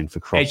second line for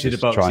crosses. Edge of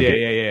the box,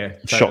 yeah.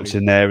 Shots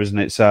in there, isn't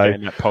it? So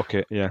in that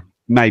pocket, yeah.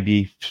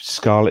 Maybe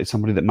Scarlett,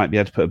 somebody that might be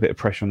able to put a bit of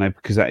pressure on there,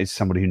 because that is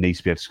somebody who needs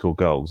to be able to score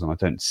goals, and I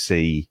don't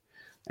see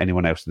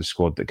anyone else in the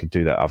squad that could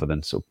do that other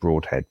than sort of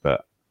Broadhead.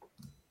 But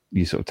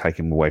you sort of take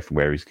him away from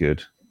where he's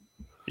good.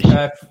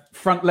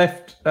 Front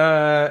left,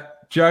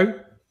 Joe?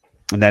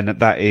 And then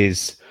that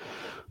is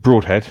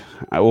Broadhead,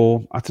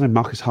 or I don't know,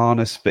 Marcus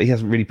Harness, but he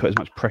hasn't really put as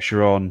much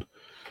pressure on,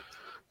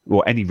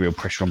 or any real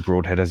pressure on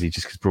Broadhead, has he?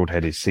 Just because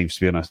Broadhead seems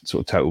to be on a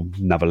sort of total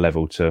another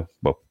level to,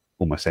 well,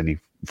 almost any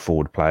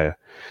forward player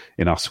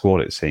in our squad,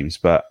 it seems.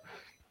 But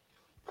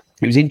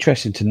it was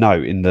interesting to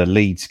note in the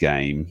Leeds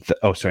game,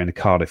 in the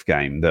Cardiff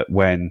game, that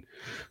when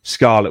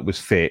Scarlett was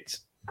fit,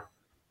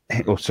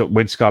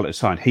 when Scarlett was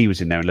signed, he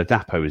was in there and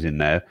Ladapo was in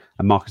there,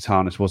 and Marcus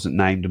Harness wasn't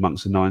named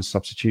amongst the 9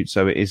 substitutes.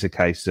 So it is a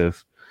case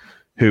of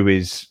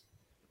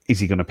is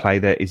he going to play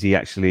there? Is he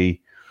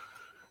actually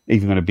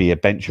even going to be a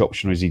bench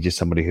option, or is he just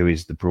somebody who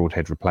is the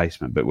Broadhead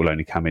replacement but will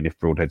only come in if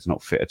Broadhead's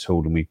not fit at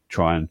all, and we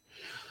try and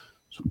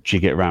sort of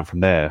jig it around from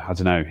there? I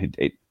don't know.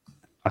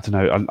 I don't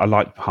know. I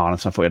like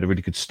Harness. I thought he had a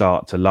really good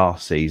start to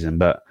last season,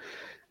 but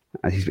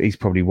he's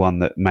probably one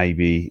that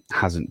maybe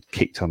hasn't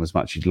kicked on as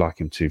much as you'd like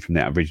him to from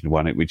that original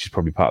one, which is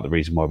probably part of the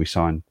reason why we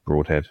signed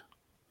Broadhead.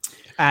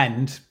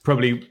 And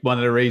probably one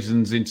of the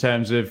reasons in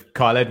terms of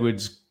Kyle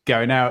Edwards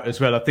going out as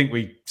well. I think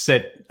we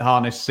said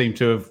Harness seemed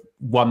to have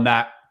won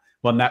that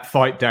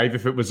fight, Dave,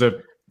 if it was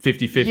a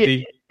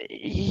 50-50.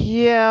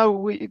 Yeah,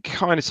 it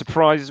kind of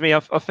surprises me. I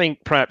think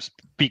perhaps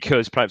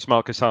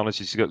Marcus Harness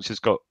has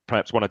got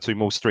perhaps 1 or 2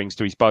 more strings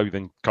to his bow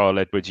than Kyle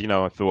Edwards.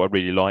 I thought I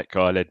really liked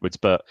Kyle Edwards,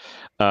 but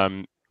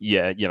a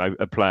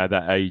player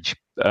that age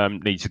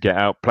needs to get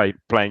out,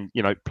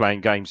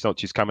 playing games, not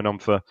just coming on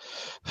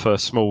for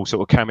small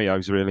sort of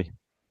cameos, really.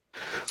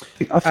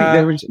 I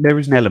think there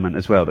is an element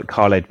as well that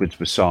Kyle Edwards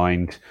was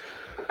signed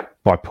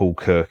by Paul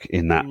Cook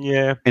in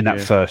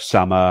that first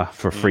summer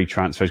for a free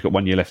transfer. He's got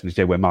 1 year left in his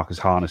deal, where Marcus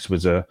Harness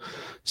was a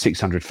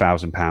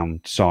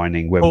 £600,000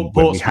 signing. Where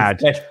we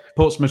had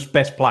Portsmouth's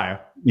best player.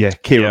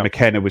 Kieran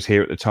McKenna was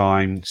here at the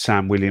time.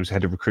 Sam Williams,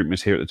 head of recruitment,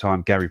 was here at the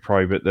time. Gary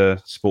Probert,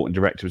 the sporting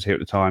director, was here at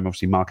the time.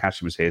 Obviously, Mark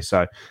Ashton was here.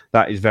 So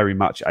that is very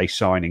much a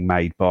signing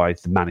made by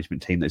the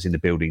management team that's in the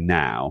building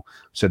now.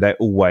 So they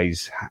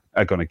always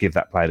are going to give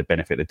that player the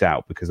benefit of the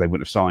doubt because they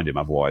wouldn't have signed him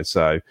otherwise.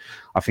 So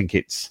I think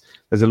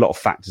there's a lot of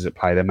factors at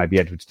play there. Maybe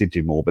Edwards did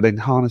do more, but then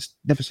Harness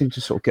never seemed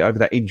to sort of get over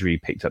that injury he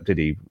picked up, did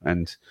he?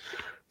 And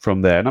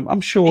from there, and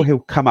I'm sure he'll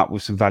come up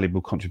with some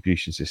valuable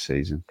contributions this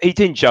season. He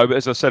didn't, Joe, but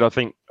as I said, I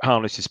think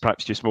Harness is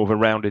perhaps just more of a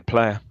rounded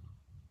player.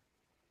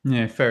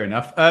 Yeah, fair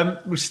enough.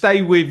 We'll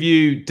stay with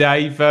you,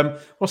 Dave.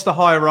 What's the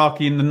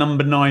hierarchy in the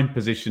number 9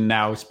 position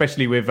now,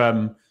 especially with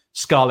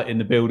Scarlett in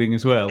the building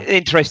as well?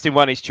 Interesting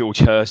one is George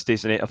Hurst,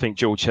 isn't it? I think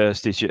George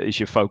Hurst is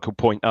your focal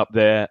point up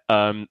there.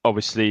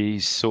 Obviously,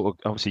 he's sort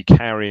of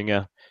carrying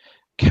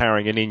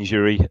an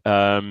injury.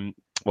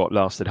 What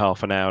lasted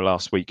half an hour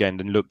last weekend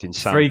and looked in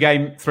some three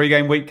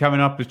game week coming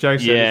up, as Joe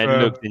said. Yeah, well.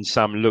 looked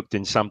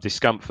in some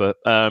discomfort.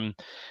 And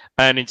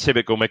in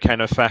typical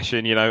McKenna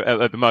fashion,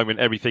 at the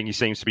moment everything he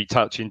seems to be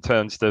touching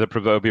turns to the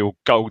proverbial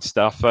gold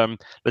stuff.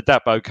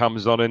 Ladapo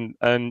comes on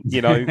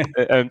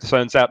and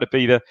turns out to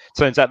be the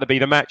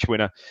match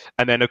winner.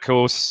 And then of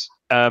course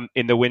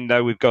in the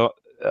window we've got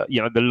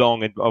the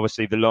long and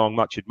obviously the long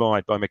much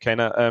admired by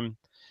McKenna,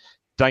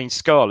 Dane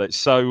Scarlett.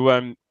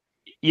 So.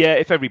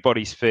 If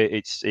everybody's fit,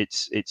 it's.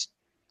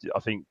 I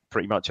think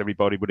pretty much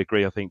everybody would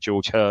agree. I think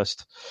George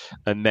Hurst,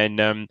 and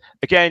then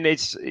again,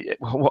 it's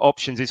what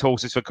options is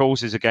horses for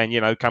courses. Again,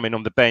 coming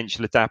on the bench,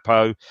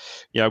 Ladapo.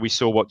 We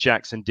saw what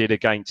Jackson did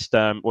against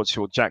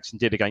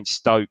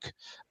Stoke,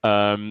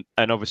 and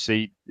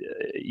obviously,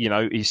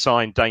 he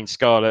signed Dane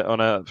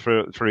Scarlett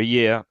for a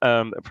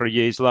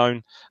year's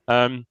loan.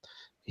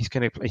 He's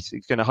gonna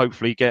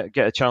hopefully get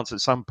a chance at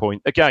some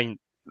point. Again.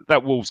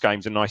 That Wolves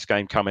game's a nice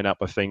game coming up,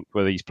 I think,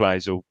 where these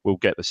players will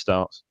get the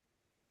starts.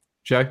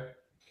 Joe?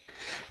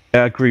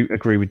 Yeah, I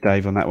agree with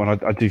Dave on that one.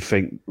 I do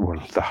think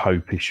the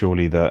hope is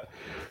surely that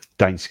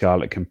Dane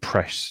Scarlett can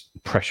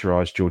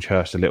pressurise George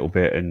Hurst a little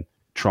bit and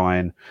try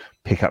and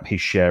pick up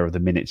his share of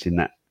the minutes in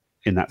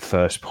that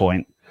first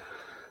point.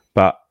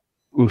 But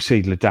we'll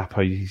see.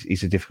 Ladapo,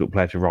 he's a difficult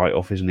player to write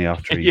off, isn't he,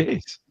 after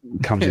he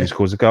comes in and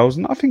scores the goals.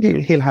 And I think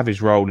he'll have his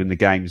role in the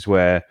games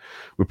where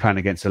we're playing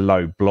against a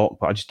low block,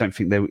 but I just don't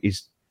think there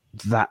is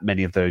that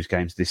many of those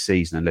games this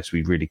season unless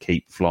we really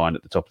keep flying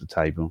at the top of the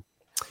table.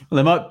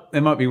 Well,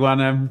 there might be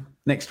one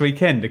next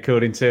weekend,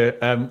 according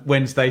to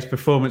Wednesday's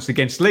performance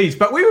against Leeds.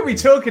 But we will be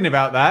talking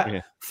about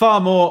that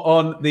far more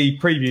on the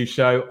preview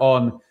show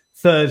on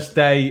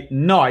Thursday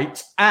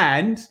night.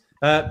 And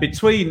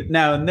between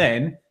now and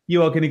then,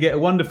 you are going to get a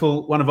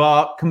wonderful one of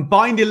our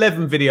combined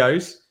 11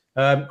 videos.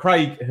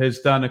 Craig has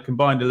done a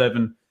combined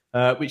 11,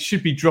 which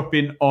should be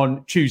dropping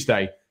on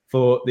Tuesday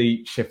for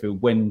the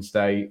Sheffield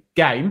Wednesday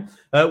game.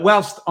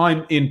 Whilst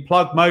I'm in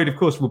plug mode, of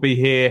course, we'll be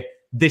here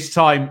this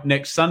time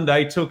next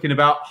Sunday talking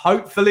about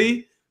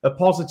hopefully a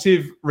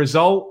positive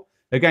result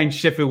against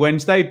Sheffield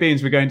Wednesday, being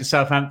as we're going to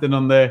Southampton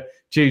on the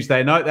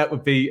Tuesday night. That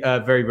would be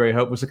very, very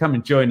helpful. So come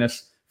and join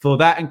us for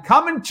that. And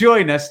come and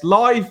join us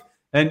live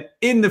and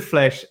in the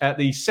flesh at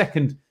the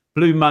second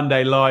Blue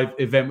Monday live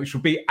event, which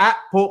will be at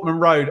Portman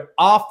Road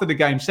after the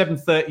game,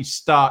 7:30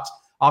 start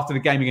after the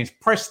game against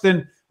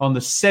Preston on the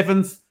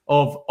 7th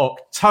of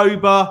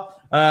October.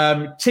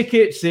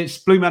 Tickets, it's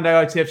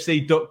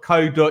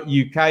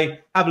bluemondayitfc.co.uk.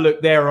 Have a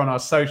look there on our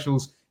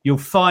socials. You'll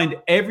find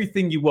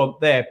everything you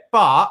want there.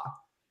 But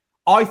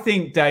I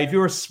think, Dave,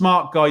 you're a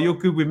smart guy. You're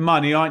good with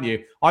money, aren't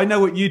you? I know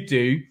what you'd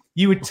do.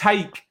 You would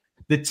take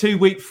the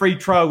 2-week free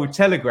trial with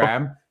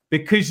Telegram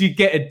because you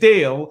get a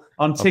deal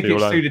on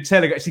tickets through the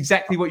Telegram. It's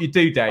exactly what you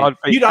do, Dave.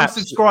 You'd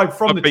unsubscribe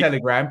from the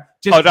Telegram.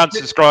 I'd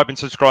unsubscribe and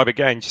subscribe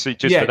again just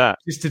for that.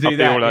 Just to do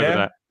that. All over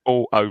that.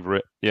 All over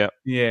it. Yeah.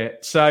 Yeah.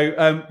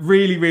 So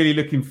really, really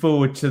looking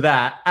forward to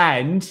that.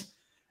 And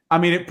I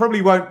mean, it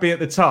probably won't be at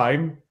the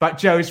time, but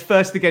Joe is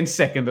first against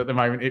second at the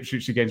moment,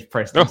 Ipswich against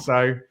Preston.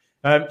 So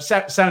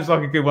sounds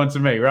like a good one to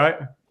me, right?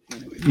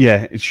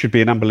 Yeah, it should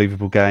be an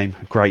unbelievable game,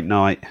 a great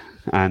night.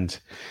 And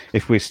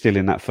if we're still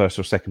in that first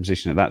or second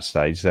position at that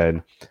stage,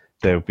 then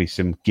there'll be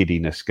some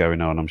giddiness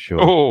going on, I'm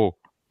sure. Oh,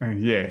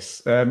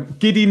 yes.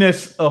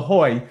 Giddiness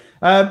ahoy.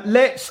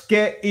 Let's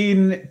get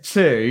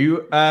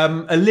into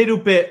a little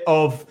bit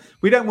of...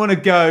 We don't want to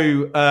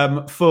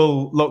go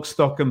full lock,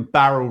 stock and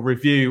barrel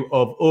review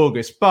of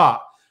August, but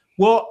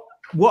what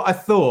I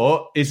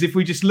thought is if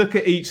we just look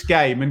at each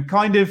game and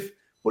kind of...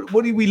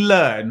 What did we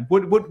learn?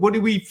 What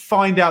did we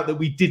find out that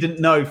we didn't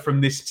know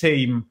from this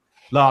team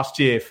last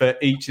year for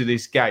each of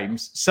these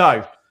games?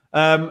 So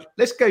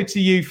let's go to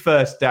you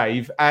first,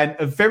 Dave, and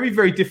a very,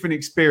 very different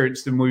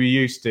experience than we were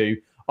used to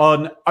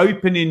on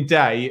opening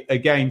day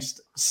against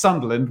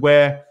Sunderland,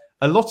 where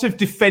a lot of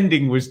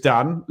defending was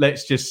done,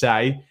 let's just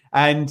say,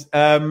 and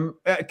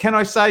can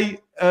I say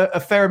a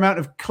fair amount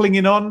of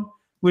clinging on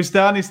was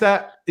done. Is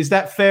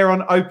that fair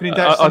on opening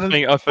day? I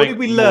think what did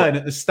we learn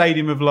at the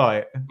Stadium of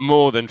Light?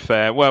 More than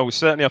fair. Well,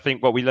 certainly I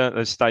think what we learned at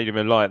the Stadium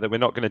of Light, that we're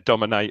not going to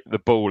dominate the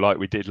ball like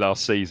we did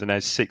last season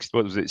as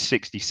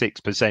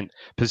 66%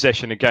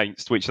 possession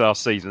against, which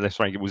last season, let's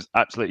rank it, was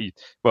absolutely,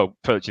 well,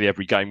 virtually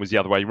every game was the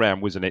other way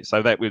around, wasn't it?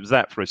 So that was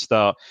that for a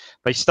start.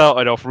 They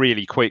started off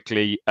really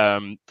quickly.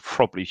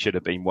 Probably should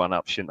have been one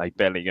up, shouldn't they?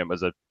 Bellingham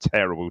was a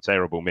terrible,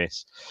 terrible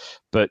miss.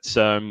 But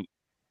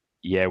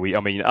yeah,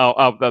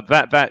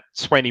 that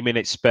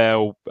 20-minute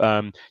spell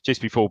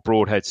just before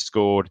Broadhead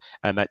scored,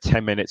 and that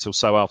 10 minutes or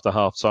so after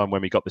half-time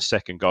when we got the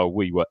second goal,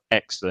 we were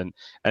excellent.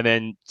 And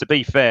then, to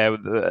be fair,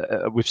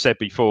 we've said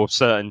before,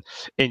 certain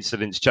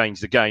incidents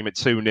changed the game. At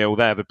 2-0,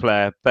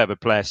 they have a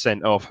player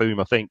sent off,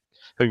 whom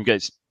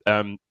gets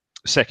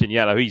second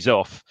yellow, he's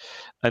off.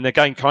 And the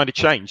game kind of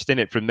changed, didn't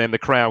it? From then, the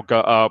crowd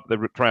got up.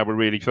 The crowd were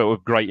really felt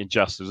with great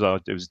injustice.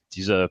 It was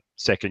deserved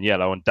second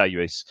yellow on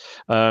Davis.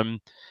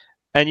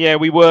 And yeah,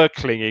 we were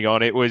clinging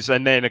on.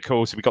 And then of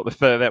course we got the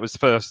third. That was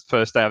the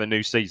first day of the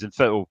new season,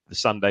 the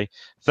Sunday.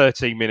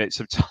 13 minutes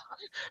of time.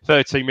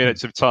 13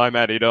 minutes of time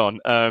added on.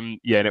 And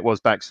it was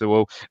back to the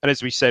wall. And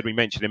as we said, we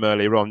mentioned him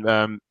earlier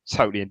on.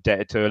 Totally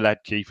indebted to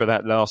Aladki for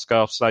that last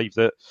scarf save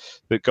that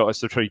got us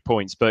the 3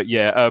 points. But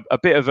yeah, a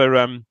bit of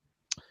a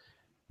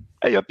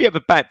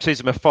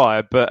baptism of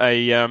fire, but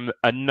a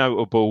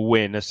notable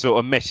win, a sort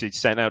of message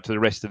sent out to the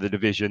rest of the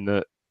division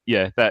that.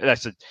 Yeah,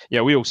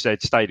 we all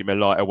said Stadium of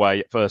Light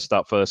away at first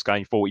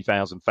game,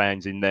 40,000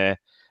 fans in there.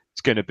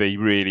 It's going to be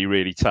really,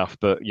 really tough.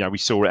 But we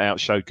saw it out,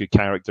 showed good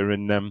character,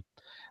 and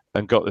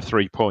got the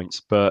 3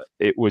 points. But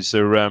it was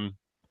a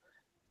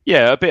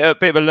bit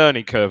of a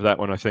learning curve, that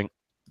one, I think.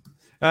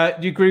 Do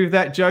you agree with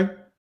that, Joe?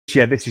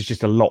 Yeah, this is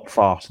just a lot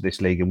faster,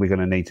 this league, and we're going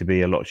to need to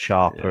be a lot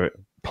sharper at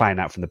playing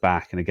out from the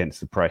back and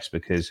against the press,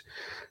 because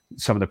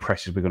some of the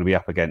presses we're going to be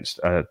up against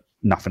are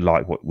nothing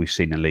like what we've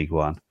seen in League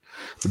One.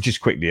 But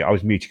just quickly, I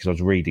was muted because I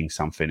was reading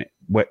something.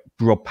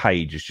 Rob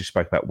Page has just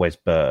spoke about Wes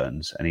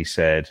Burns, and he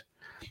said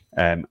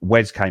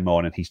Wes came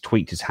on and he's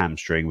tweaked his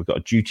hamstring. We've got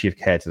a duty of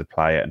care to the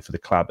player and for the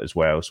club as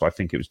well. So I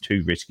think it was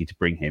too risky to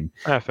bring him.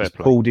 He's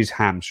pulled his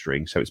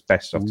hamstring, so it's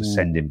best off to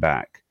send him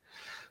back.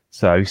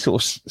 So he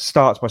sort of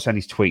starts by saying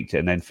he's tweaked it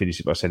and then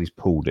finishes by saying he's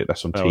pulled it.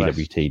 That's on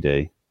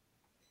TWTD.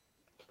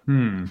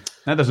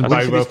 That doesn't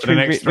bode well for the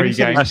next 3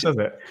 games, does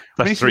it?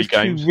 That's 3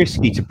 games. Too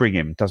risky to bring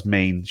him does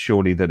mean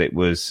surely that it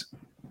was.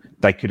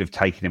 They could have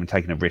taken him and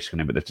taken a risk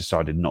on him, but they've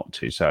decided not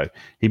to. So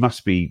it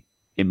must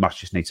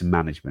just need some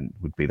management,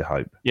 would be the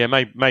hope. Yeah,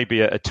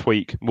 maybe a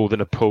tweak more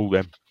than a pull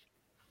then.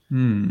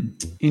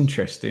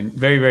 Interesting.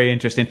 Very, very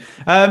interesting.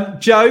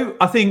 Joe,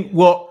 I think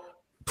what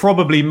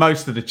probably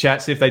most of the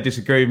chats, if they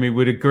disagree with me,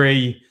 would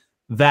agree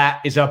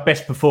that is our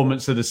best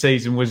performance of the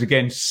season was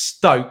against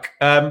Stoke.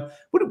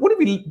 What did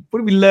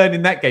we learn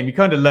in that game? You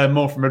kind of learn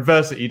more from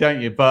adversity, don't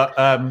you? But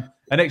an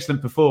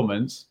excellent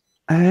performance.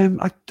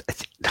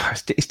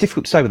 It's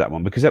difficult to say with that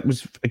one, because that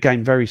was a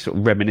game very sort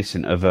of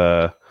reminiscent of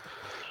a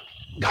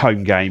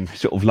home game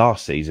sort of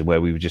last season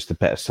where we were just the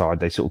better side.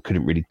 They sort of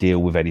couldn't really deal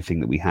with anything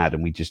that we had,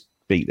 and we just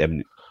beat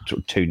them sort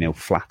of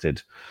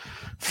 2-0,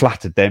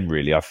 flattered them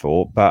really, I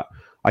thought. But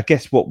I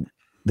guess what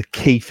the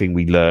key thing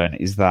we learn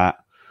is that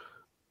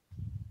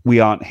we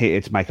aren't here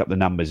to make up the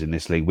numbers in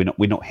this league.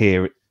 We're not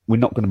here. We're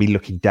not going to be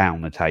looking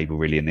down the table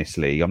really in this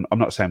league. I'm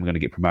not saying we're going to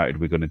get promoted.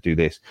 We're going to do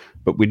this,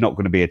 but we're not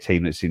going to be a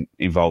team that's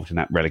involved in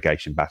that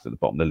relegation battle at the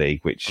bottom of the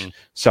league, which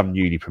some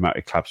newly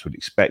promoted clubs would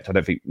expect. I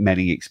don't think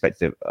many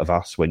expected of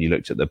us when you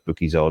looked at the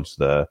bookies odds,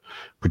 the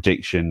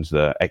predictions,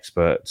 the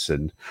experts,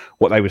 and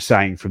what they were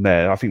saying from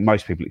there. I think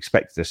most people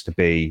expected us to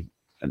be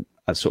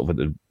at sort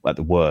of at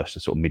the worst, a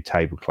sort of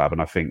mid-table club,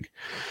 and I think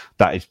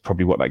that is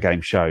probably what that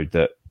game showed,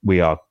 that we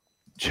are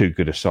too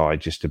good a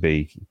side just to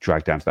be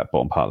dragged down to that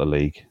bottom part of the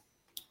league.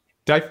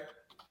 Dave?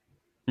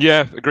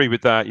 Yeah, agree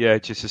with that. Yeah,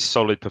 just a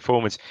solid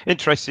performance.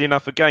 Interesting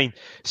enough, again,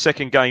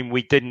 second game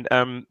we didn't.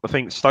 I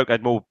think Stoke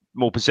had more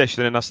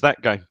possession than us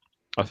that game,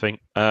 I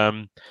think.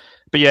 But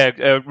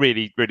yeah,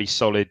 really, really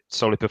solid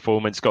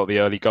performance. Got the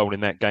early goal in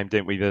that game,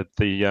 didn't we?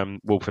 The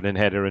Wolverhampton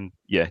header, and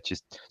yeah,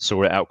 just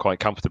saw it out quite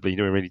comfortably,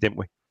 really, didn't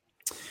we?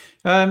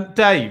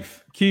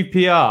 Dave,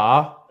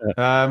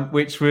 QPR,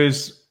 which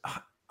was,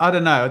 I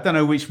don't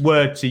know which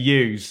word to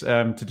use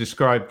to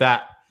describe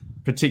that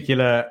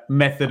particular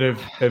method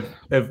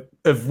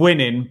of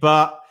winning,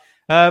 but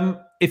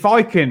if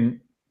I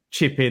can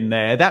chip in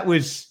there, that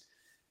was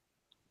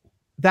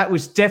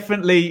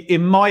definitely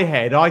in my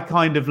head. I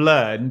kind of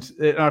learned,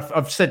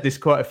 I've said this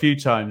quite a few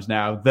times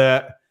now,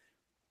 that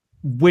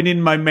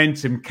winning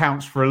momentum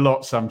counts for a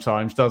lot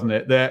sometimes, doesn't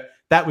it?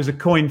 That was a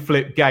coin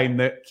flip game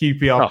that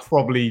QPR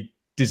probably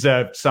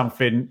deserved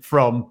something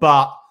from,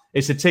 but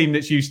it's a team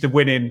that's used to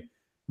winning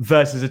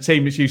versus a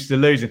team that's used to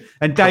losing.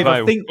 And Dave,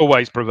 I think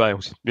always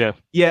prevails. Yeah.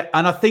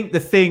 And I think the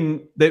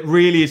thing that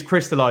really is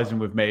crystallising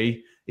with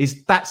me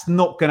is that's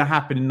not going to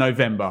happen in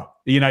November.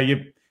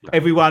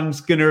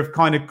 Everyone's going to have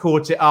kind of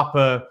caught it up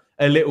a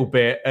little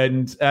bit.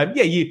 And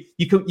you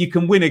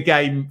can win a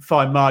game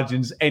fine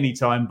margins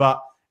anytime,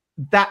 but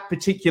that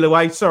particular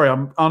way. Sorry,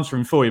 I'm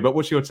answering for you, but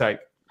what's your take?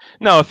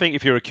 No, I think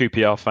if you're a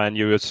QPR fan,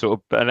 you were sort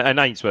of, and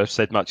Ainsworth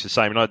said much the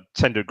same, and I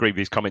tend to agree with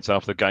his comments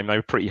after the game. They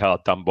were pretty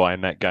hard done by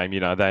in that game. They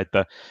had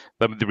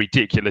the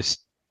ridiculous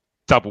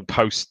double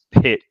post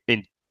hit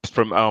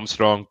from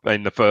Armstrong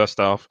in the first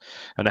half,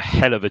 and a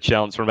hell of a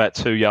chance from about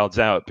 2 yards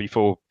out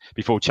before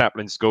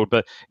Chaplin scored.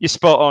 But you're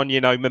spot on.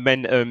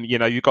 Momentum.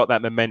 You've got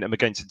that momentum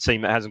against a team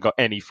that hasn't got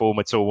any form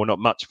at all, or not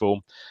much form.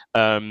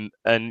 And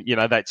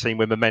that team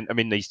with momentum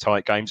in these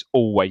tight games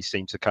always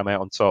seems to come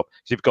out on top.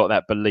 Because you've got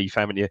that belief,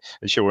 haven't you?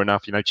 And sure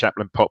enough,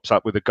 Chaplin pops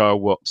up with a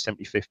goal,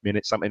 75th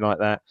minute, something like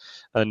that.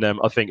 And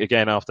I think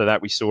again after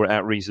that we saw it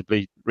out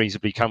reasonably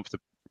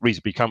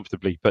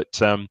comfortably.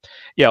 But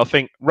I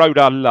think rode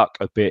our luck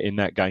a bit in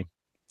that game.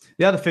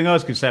 The other thing I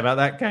was going to say about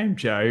that game,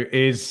 Joe,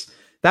 is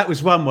that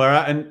was one where,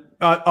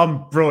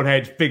 I'm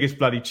Broadhead's biggest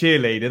bloody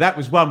cheerleader. That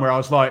was one where I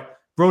was like,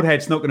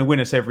 Broadhead's not going to win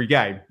us every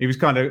game. He was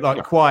kind of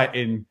like quiet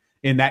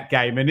in that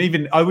game. And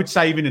even, I would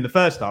say, even in the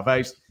first half,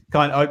 I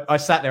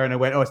sat there and I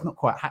went, it's not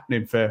quite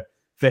happening for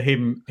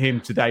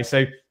him today.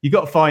 So you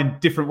got to find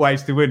different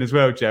ways to win as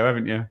well, Joe,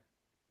 haven't you?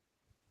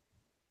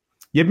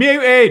 You're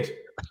muted.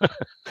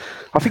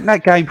 I think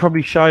that game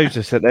probably shows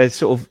us that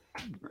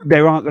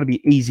there aren't going to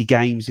be easy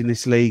games in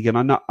this league, and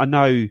I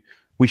know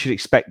we should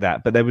expect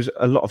that. But there was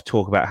a lot of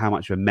talk about how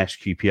much of a mess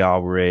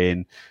QPR were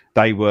in.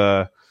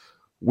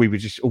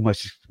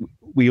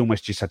 We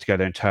almost just had to go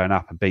there and turn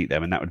up and beat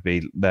them, and that would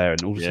be there.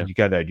 And all of a sudden you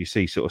go there and you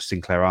see sort of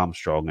Sinclair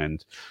Armstrong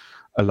and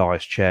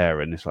Elias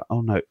Chair, and it's like,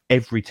 oh no,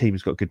 every team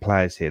has got good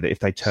players here that if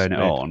they turn it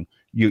on,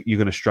 you're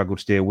going to struggle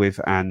to deal with.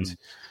 And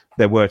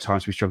there were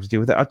times we struggled to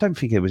deal with it. I don't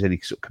think there was any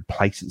sort of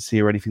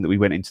complacency or anything that we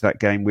went into that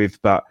game with,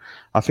 but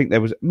I think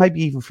there was,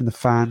 maybe even from the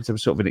fans, there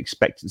was sort of an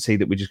expectancy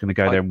that we're just going to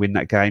go there and win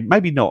that game.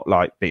 Maybe not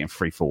like being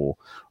 3-4 or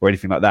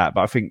anything like that,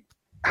 but I think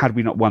had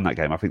we not won that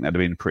game, I think that'd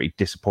have been pretty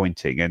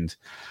disappointing. And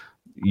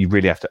you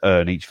really have to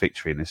earn each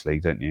victory in this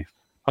league, don't you?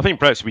 I think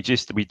perhaps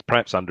we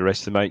perhaps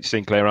underestimate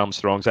Sinclair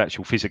Armstrong's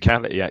actual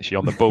physicality actually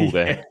on the ball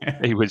there.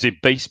 He was in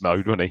beast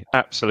mode, wasn't he?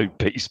 Absolute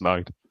beast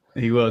mode.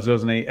 He was,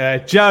 wasn't he?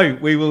 Joe,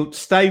 we will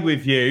stay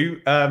with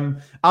you.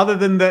 Other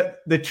than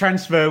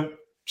the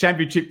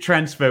championship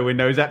transfer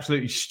window is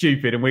absolutely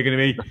stupid, and we're going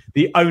to be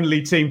the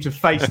only team to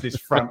face this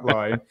front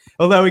line.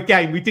 Although,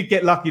 again, we did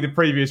get lucky the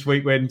previous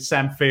week when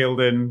Sam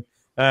Field and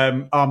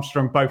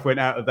Armstrong both went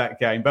out of that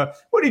game. But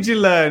what did you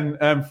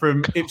learn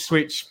from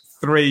Ipswich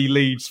 3,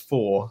 Leeds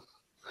 4?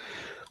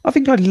 I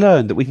think I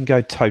learned that we can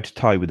go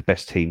toe-to-toe with the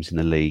best teams in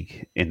the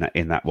league in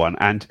that one.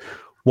 And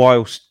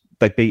whilst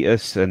they beat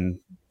us and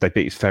they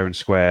beat us fair and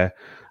square,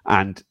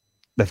 and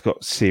they've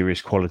got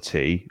serious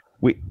quality,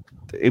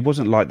 it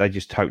wasn't like they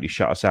just totally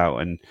shut us out.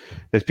 And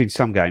there's been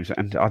some games,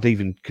 and I'd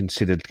even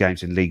considered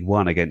games in League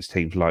One against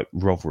teams like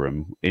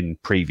Rotherham in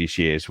previous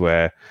years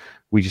where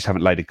we just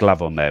haven't laid a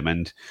glove on them.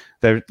 And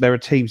there are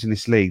teams in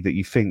this league that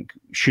you think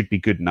should be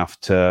good enough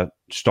to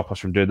stop us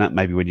from doing that.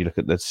 Maybe when you look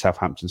at the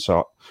Southampton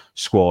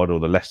squad or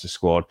the Leicester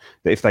squad,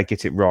 that if they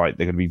get it right,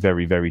 they're going to be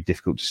very, very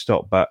difficult to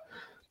stop. But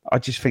I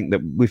just think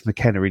that with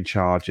McKenna in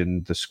charge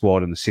and the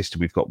squad and the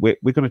system we've got, we're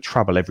going to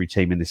trouble every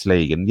team in this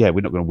league. And we're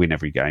not going to win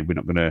every game. We're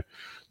not going to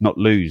not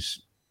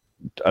lose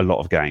a lot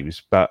of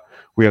games, but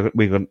we're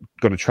going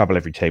to trouble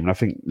every team. And I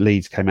think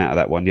Leeds came out of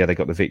that one. Yeah, they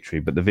got the victory,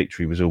 but the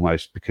victory was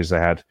almost because they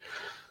had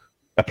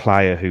a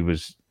player who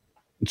was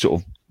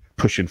sort of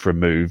pushing for a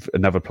move,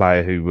 another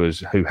player who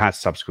has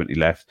subsequently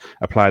left,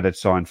 a player they'd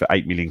signed for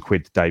 £8 million the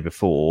day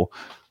before,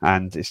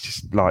 and it's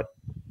just like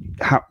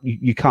how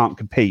you can't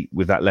compete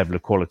with that level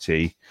of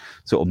quality,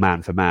 sort of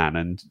man for man.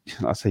 And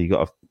I say you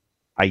got a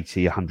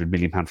 80, £100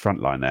 million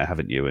front line there,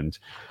 haven't you? And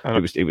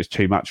it was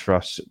too much for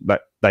us.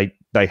 But they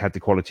had the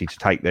quality to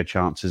take their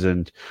chances,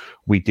 and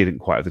we didn't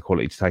quite have the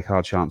quality to take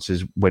our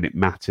chances when it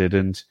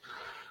mattered.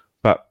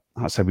 But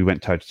I say we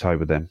went toe to toe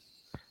with them.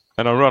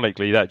 And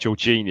ironically, that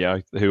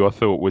Jorginho, who I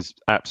thought was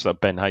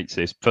absolute, Ben hates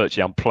this,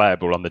 virtually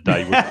unplayable on the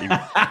day.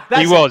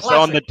 He was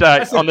on the day.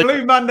 That's a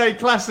Blue Monday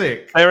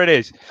classic. There it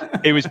is.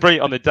 He was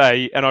brilliant on the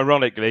day. And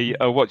ironically,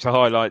 I watched the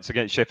highlights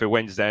against Sheffield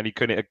Wednesday, and he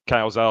couldn't hit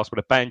Cale's arse with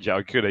a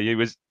banjo, could he? He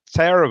was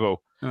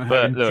terrible.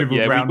 But look,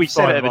 we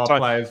said it at the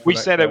time. We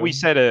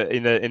said it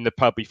in the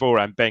pub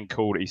beforehand. Ben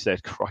called it. He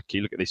said, "Crikey,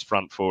 look at this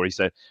front four." He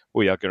said,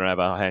 "We are going to have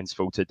our hands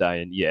full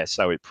today." And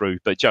so it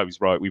proved. But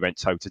Joe's right. We went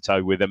toe to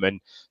toe with them, and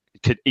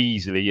could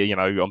easily,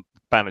 on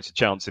balance of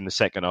chance in the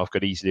second half,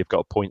 could easily have got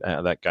a point out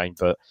of that game.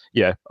 But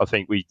I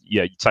think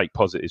you take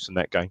positives from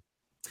that game.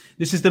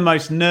 This is the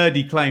most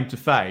nerdy claim to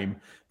fame,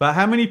 but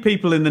how many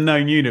people in the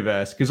known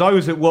universe? Because I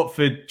was at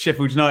Watford,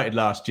 Sheffield United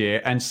last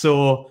year and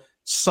saw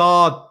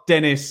Sarr,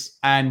 Dennis,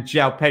 and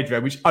João Pedro,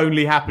 which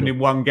only happened in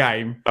one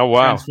game. Oh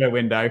wow! Transfer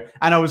window,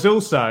 and I was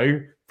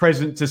also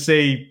present to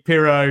see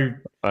Pirro,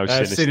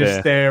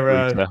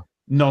 Sinisterra,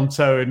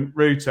 Nonto and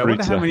Ruta. I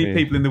wonder how many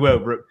people in the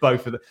world were at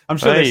both of them. I'm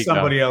sure there's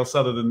somebody else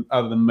other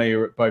than me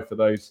who are at both of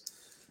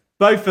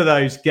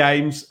those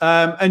games.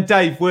 And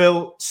Dave,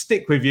 we'll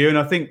stick with you. And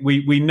I think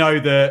we know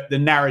the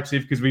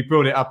narrative because we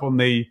brought it up on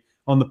the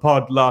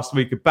pod last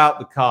week about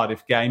the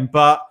Cardiff game.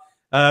 But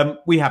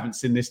we haven't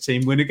seen this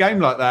team win a game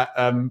like that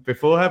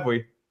before, have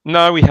we?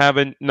 No, we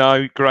haven't.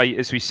 No, great,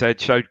 as we said,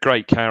 showed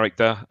great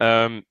character.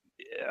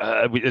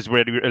 As we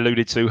already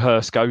alluded to,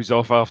 Hurst goes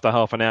off after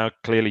half an hour,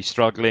 clearly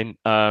struggling.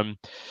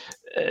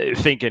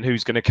 Thinking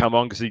who's going to come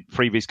on, because the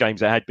previous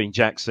games it had been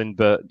Jackson,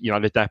 but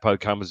Ladapo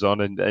comes on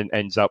and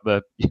ends up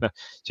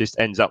just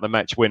ends up the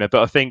match winner.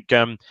 But I think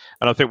and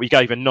I think we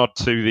gave a nod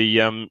to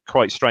the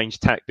quite strange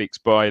tactics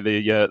by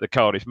the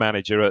Cardiff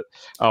manager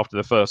after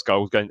the first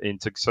goal, going in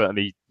to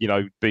certainly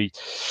be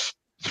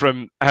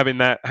from having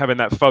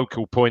that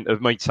focal point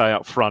of Mite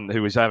up front,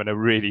 who was having a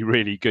really,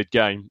 really good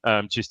game,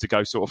 just to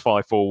go sort of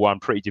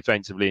 5-4-1 pretty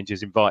defensively and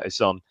just invite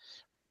us on,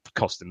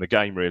 cost him the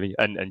game really,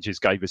 and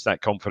just gave us that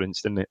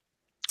confidence, didn't it?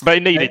 But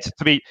it needed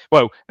to be,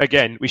 well,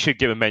 again, we should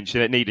give a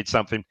mention, it needed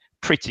something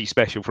pretty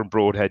special from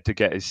Broadhead to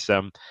get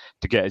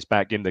us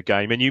back in the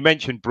game. And you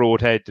mentioned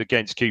Broadhead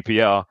against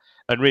QPR,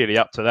 and really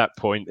up to that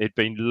point it'd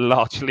been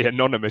largely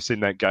anonymous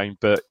in that game.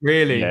 But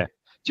really,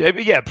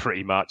 yeah,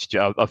 pretty much.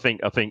 I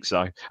think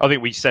so. I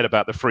think we said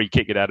about the free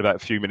kick it had about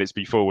a few minutes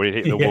before we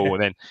hit the wall,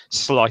 and then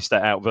sliced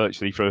that out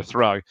virtually for a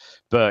throw.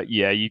 But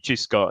yeah, it's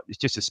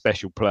just a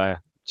special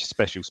player,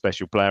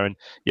 special player, and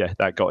yeah,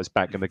 that got us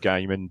back in the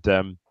game,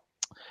 and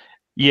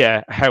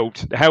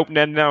helped.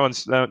 And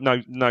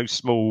no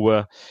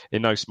small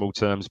in no small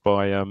terms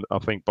by I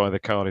think by the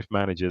Cardiff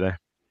manager there.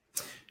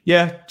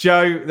 Yeah,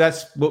 Joe,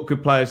 that's what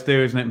good players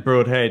do, isn't it? And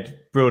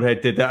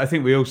Broadhead did that. I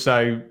think we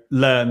also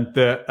learned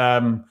that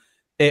I'm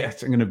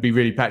going to be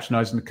really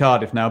patronising to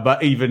Cardiff now,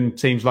 but even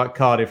teams like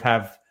Cardiff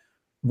have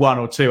one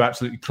or two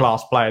absolutely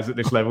class players at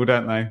this level,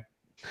 don't they?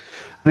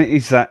 And it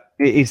is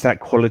that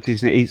quality,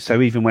 isn't it?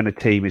 So even when a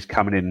team is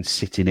coming in and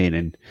sitting in,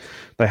 and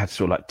they had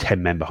sort of like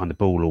 10 men behind the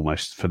ball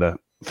almost for the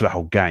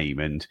whole game,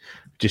 and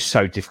just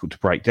so difficult to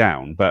break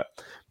down. But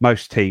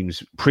most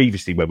teams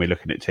previously, when we're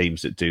looking at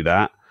teams that do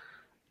that,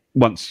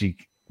 once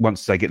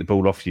they get the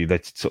ball off you, they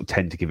sort of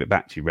tend to give it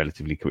back to you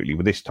relatively quickly.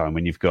 But this time,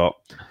 when you've got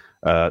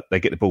they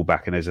get the ball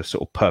back and there's a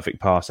sort of perfect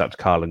pass out to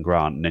Carl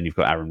Grant, and then you've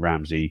got Aaron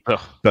Ramsey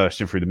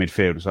bursting through the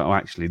midfield. It's like, oh,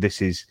 actually,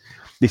 this is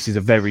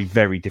a very,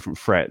 very different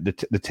threat.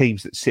 The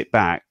teams that sit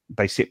back,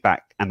 they sit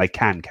back and they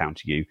can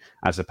counter you,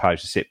 as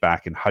opposed to sit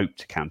back and hope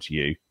to counter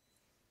you.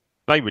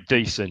 They were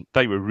decent.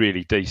 They were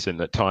really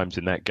decent at times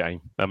in that game.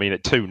 I mean,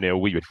 at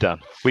 2-0, we were done.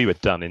 We were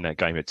done in that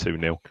game at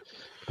 2-0.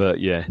 But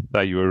yeah,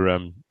 they were.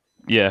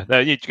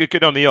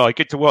 Good on the eye.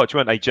 Good to watch,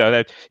 weren't they, Joe?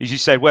 They, as you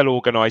said, well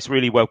organised,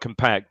 really well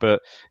compact.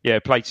 But yeah,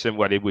 played some.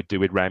 Well, it would do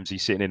with Ramsey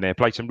sitting in there.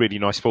 Played some really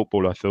nice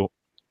football, I thought.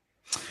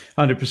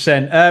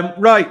 100%.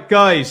 Right,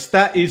 guys,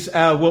 that is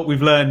what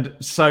we've learned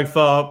so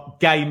far,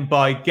 game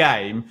by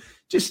game.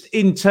 Just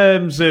in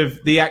terms of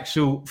the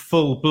actual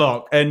full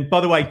block. And by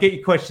the way, get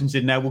your questions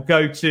in now. We'll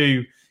go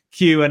to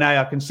Q&A.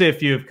 I can see a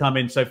few have come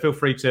in, so feel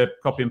free to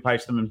copy and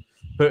paste them and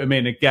put them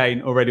in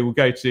again already. We'll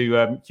go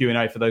to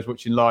Q&A for those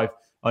watching live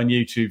on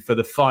YouTube for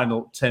the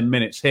final 10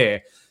 minutes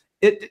here.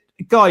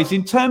 Guys,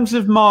 in terms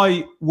of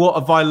what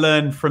have I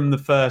learned from the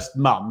first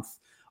month,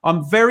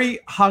 I'm very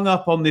hung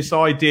up on this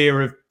idea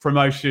of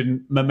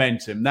promotion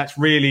momentum. That's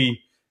really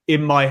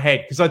in my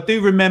head, because I do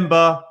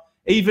remember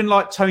even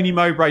like Tony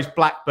Mowbray's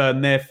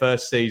Blackburn, their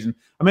first season.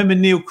 I remember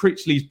Neil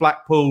Critchley's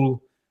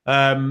Blackpool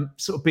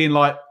sort of being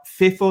like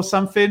 5th or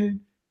something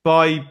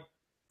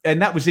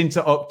and that was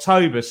into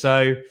October.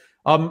 So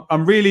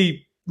I'm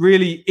really,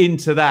 really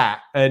into that.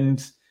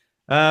 And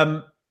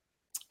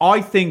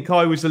I think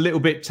I was a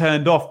little bit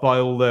turned off by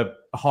all the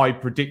high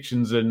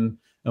predictions and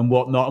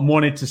whatnot, and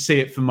wanted to see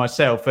it for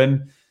myself.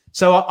 And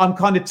so I'm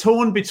kind of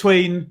torn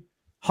between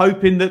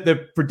hoping that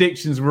the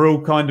predictions were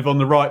all kind of on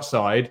the right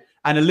side,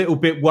 and a little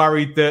bit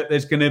worried that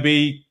there's going to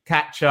be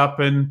catch up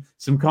and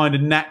some kind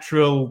of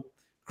natural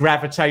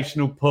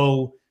gravitational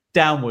pull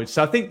downwards.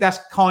 So I think that's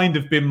kind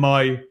of been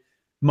my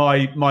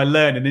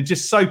learning, and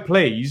just so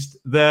pleased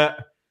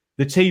that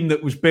the team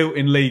that was built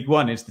in League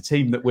One is the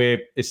team that we're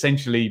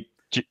essentially,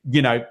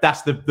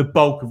 that's the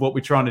bulk of what we're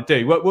trying to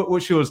do.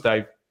 What's yours,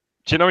 Dave?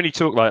 Do you know when you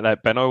talk like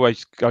that, Ben? I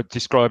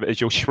describe it as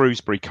your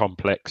Shrewsbury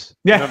complex.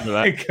 Yeah, remember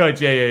that? God,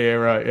 yeah,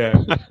 right,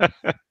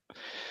 yeah.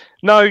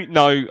 No.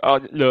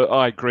 Look,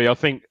 I agree. I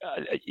think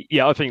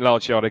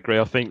largely I'd agree.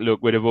 I think,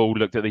 look, we'd have all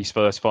looked at these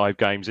first 5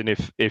 games, and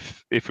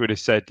if we'd have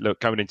said,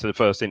 look, coming into the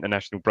first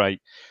international break,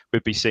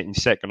 we'd be sitting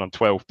second on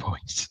 12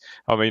 points.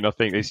 I mean, I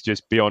think it's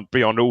just beyond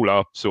all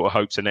our sort of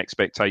hopes and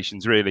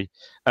expectations, really.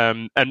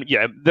 And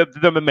yeah,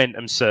 the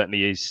momentum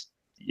certainly is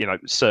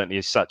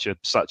such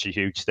a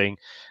huge thing.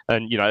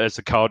 And as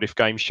the Cardiff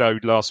game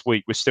showed last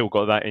week, we've still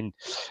got that in,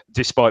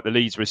 despite the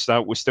Leeds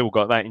result, we've still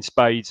got that in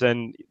spades.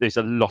 And there's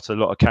a lot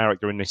of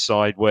character in this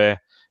side where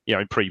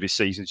in previous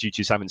seasons you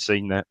just haven't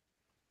seen that.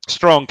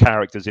 Strong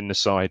characters in the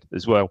side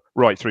as well,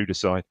 right through the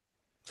side.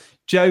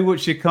 Joe,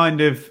 what's your kind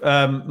of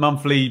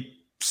monthly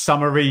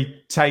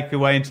summary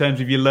takeaway in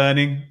terms of your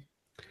learning?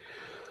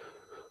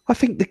 I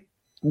think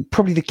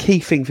probably the key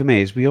thing for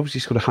me is we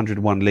obviously scored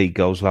 101 league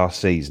goals last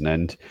season,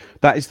 and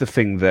that is the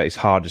thing that is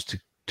hardest to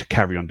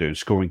carry on doing,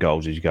 scoring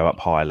goals as you go up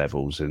higher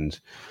levels, and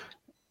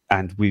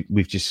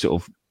we've just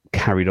sort of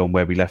carried on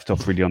where we left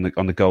off, really on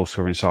the goal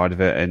scoring side of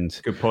it. And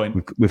good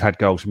point. We've had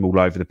goals from all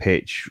over the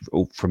pitch,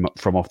 from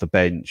off the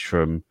bench,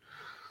 from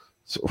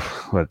sort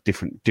of,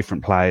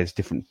 different players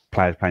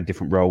playing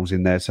different roles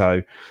in there.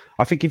 So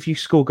I think if you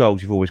score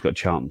goals, you've always got a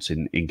chance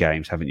in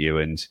games, haven't you?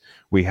 And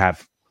we're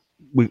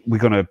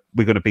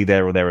gonna be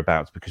there or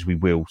thereabouts, because we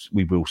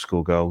will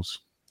score goals.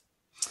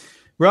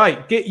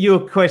 Right, get your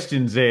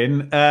questions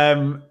in.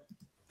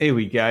 Here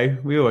we go.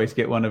 We always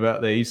get one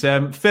about these.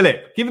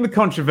 Philip, given the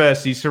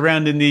controversy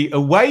surrounding the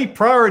away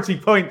priority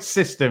point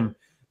system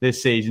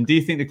this season, do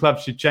you think the club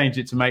should change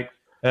it to make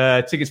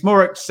tickets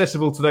more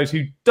accessible to those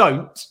who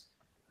don't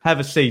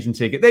have a season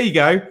ticket? There you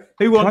go.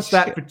 Who wants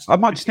that? I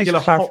might just need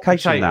some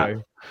clarification on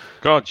that.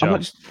 God,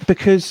 John.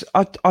 Because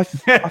I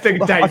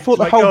thought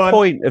the whole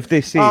point of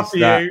this is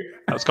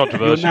that's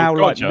controversial. You're now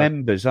like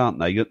members, aren't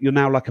they? You're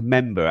now like a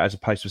member as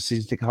opposed to a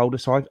season ticket holder.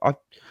 So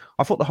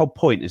I thought the whole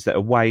point is that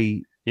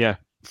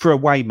for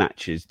away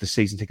matches, the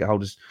season ticket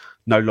holders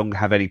no longer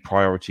have any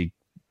priority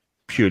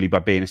purely by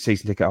being a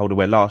season ticket holder,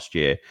 where last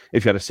year,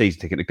 if you had a season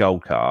ticket and a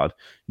gold card,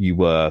 you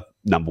were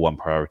number one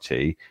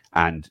priority.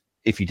 And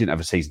if you didn't have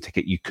a season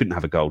ticket, you couldn't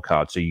have a gold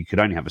card. So you could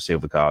only have a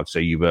silver card. So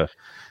you were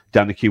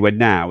down the queue, where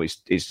now it's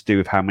to do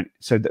with how many.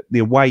 So the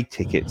away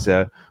tickets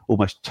are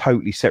almost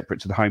totally separate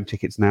to the home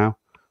tickets now,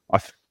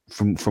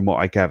 from what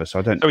I gather. So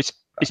I don't. So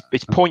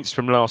it's points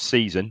from last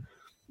season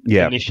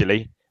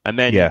initially, and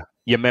then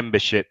your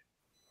membership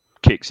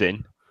kicks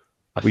in.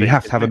 You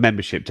have to have a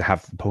membership to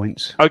have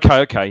points.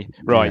 Okay,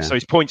 right. Yeah. So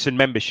it's points and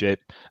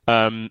membership.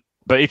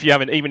 But if you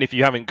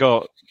haven't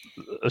got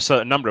a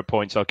certain number of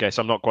points, I guess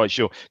I'm not quite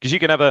sure, because you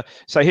can have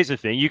So here's the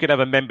thing: you can have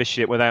a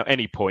membership without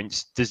any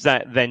points. Does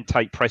that then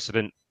take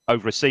precedent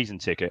over a season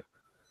ticket?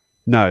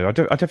 No, I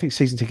don't think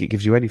season ticket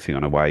gives you anything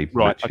on away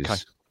matches. Okay.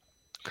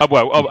 Oh,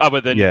 well,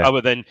 other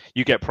than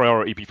you get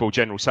priority before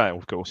general sale,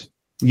 of course.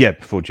 Yeah,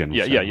 before general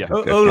sale. Yeah.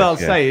 All I'll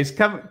say is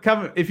come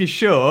if you're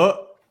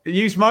sure.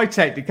 Use my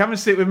tactic. Come and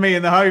sit with me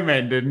in the home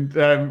end, and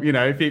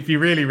if you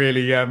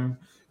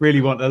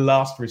really want a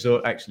last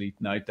resort. Actually,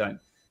 no, don't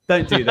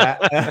do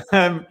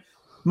that.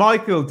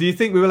 Michael, do you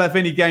think we will have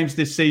any games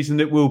this season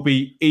that will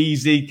be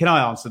easy? Can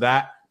I answer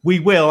that? We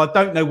will. I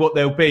don't know what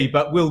they'll be,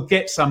 but we'll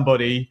get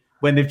somebody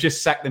when they've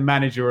just sacked the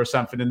manager or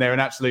something, and they're an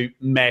absolute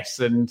mess,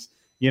 and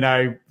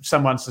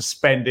someone's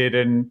suspended,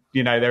 and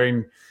they're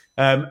in.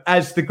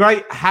 As the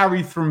great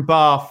Harry from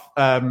Bath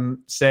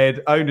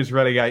said, owners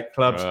relegate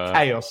clubs,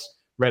 chaos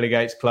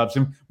relegates clubs,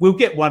 and we'll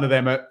get one of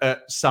them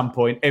at some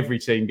point. Every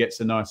team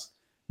gets a nice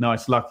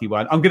lucky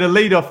one. I'm going to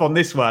lead off on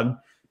this one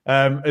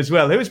as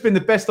well. Who has been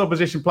the best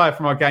opposition player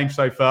from our game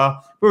so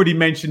far? We already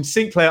mentioned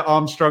Sinclair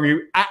Armstrong,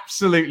 who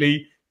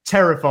absolutely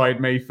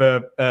terrified me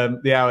for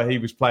the hour he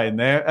was playing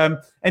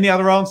there. Any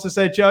other answers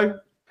there, Joe?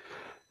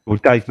 Well,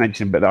 Dave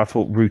mentioned, but I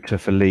thought Ruta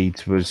for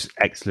Leeds was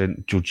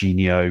excellent.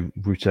 Jorginho,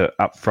 Ruta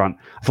up front.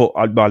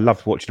 I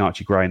loved watching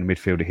Archie Gray in the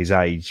midfield at his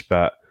age,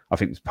 but I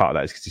think part of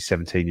that is because he's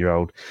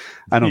 17-year-old.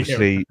 And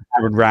obviously,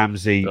 Aaron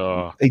Ramsey,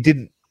 he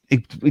didn't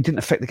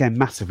affect the game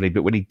massively,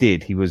 but when he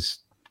did, he was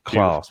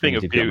class. Thing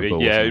of beauty,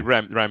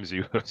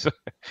 Ramsey was.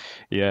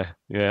 yeah,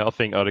 I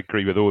think I'd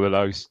agree with all of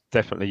those.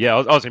 Definitely, yeah.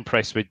 I was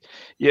impressed with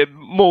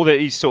more that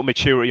his sort of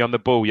maturity on the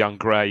ball. Young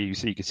Gray,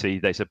 so you can see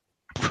there's a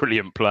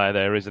brilliant player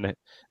there, isn't it?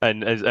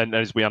 And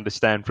as we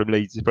understand from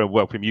Leeds,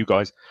 from you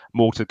guys,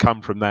 more to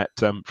come from that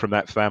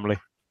family.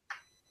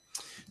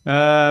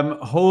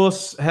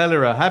 Horse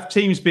Hellerer, have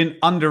teams been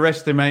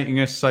underestimating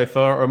us so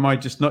far, or am I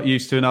just not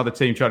used to another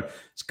team trying?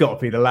 It's got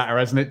to be the latter,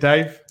 hasn't it,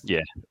 Dave?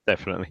 Yeah,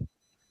 definitely.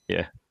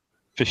 Yeah,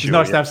 for sure. It's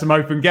nice to have some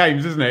open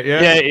games, isn't it?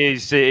 Yeah, it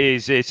is.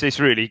 It's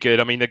really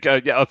good. I mean,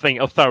 I think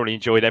I've thoroughly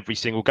enjoyed every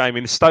single game.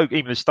 In the Stoke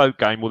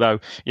game, although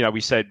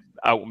we said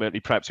ultimately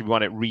perhaps we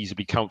won it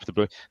reasonably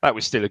comfortably, that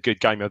was still a good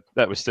game.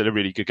 That was still a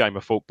really good game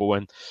of football.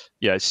 And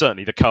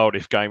certainly the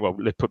Cardiff game. Well,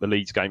 let's put the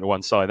Leeds game to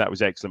one side. That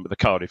was excellent. But the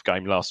Cardiff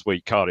game last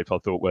week, Cardiff I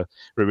thought were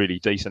really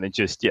decent and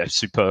just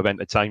superb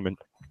entertainment.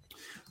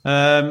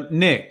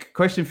 Nick,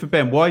 question for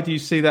Ben. Why do you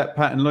see that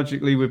pattern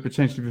logically with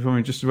potentially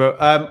performing just as well?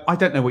 I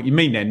don't know what you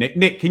mean there, Nick.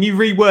 Nick, can you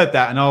reword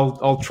that and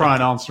I'll try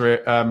and answer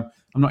it.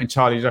 I'm not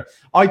entirely sure.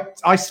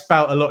 I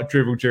spout a lot of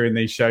drivel during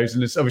these shows,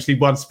 and there's obviously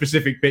one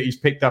specific bit he's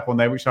picked up on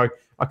there, which I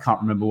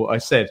can't remember what I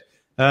said.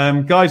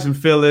 Guys and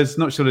fillers,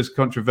 not sure there's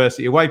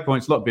controversy. Away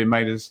points, a lot being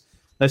made as,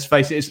 let's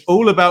face it, it's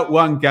all about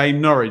one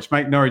game, Norwich.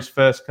 Make Norwich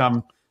first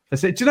come. I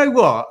said, do you know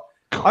what?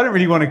 I don't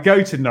really want to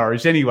go to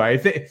Norwich anyway.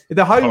 If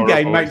the home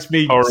game makes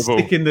me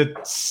sick in the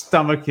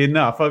stomach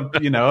enough, I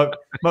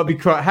might be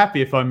quite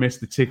happy if I miss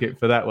the ticket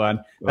for that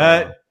one.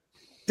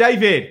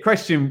 David,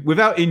 question,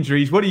 without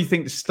injuries, what do you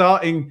think the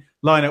starting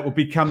lineup will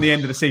become the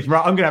end of the season? Right,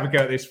 I'm going to have a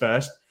go at this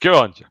first. Go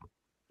on.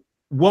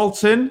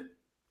 Walton,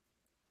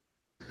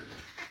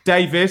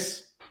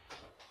 Davis,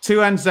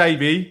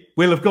 TUANZEBE.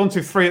 We'll have gone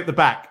to 3 at the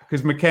back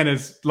because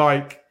McKenna's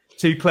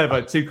too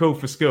clever, too cool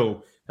for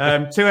school.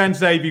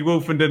 TUANZEBE,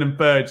 Wolfenden and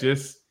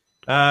Burgess.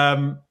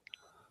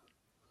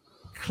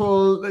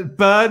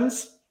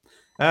 Burns,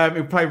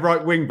 he'll play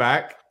right wing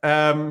back.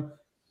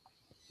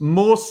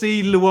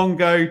 Morsey,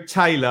 Luongo,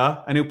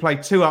 Taylor, and he'll play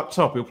 2 up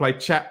top. He'll play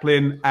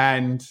Chaplin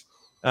and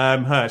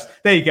Hurst.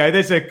 There you go.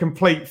 There's a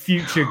complete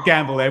future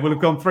gamble there. We'll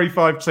have gone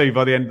 3-5-2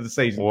 by the end of the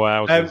season.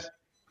 Wow.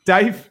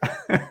 Dave?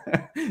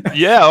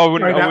 Yeah, I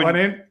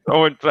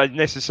wouldn't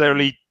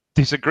necessarily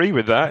disagree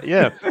with that.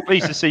 Yeah,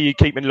 pleased to see you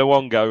keeping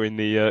Luongo in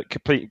the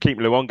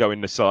keeping Luongo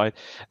in the side,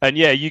 and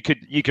yeah, you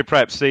could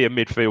perhaps see a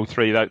midfield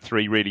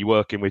three really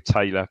working with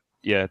Taylor.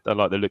 Yeah, I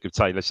like the look of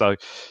Taylor. So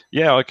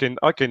yeah,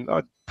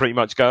 I'd pretty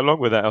much go along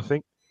with that. I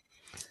think.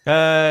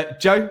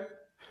 Joe,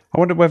 I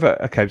wonder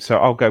whether so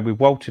I'll go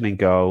with Walton in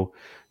goal,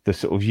 the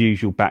sort of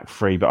usual back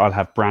three, but I'll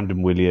have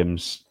Brandon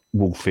Williams,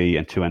 Wolfie,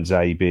 and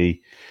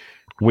TUANZEBE.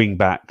 Wing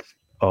back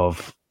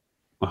of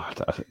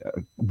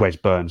Wes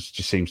Burns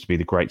just seems to be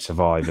the great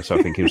survivor, so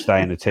I think he'll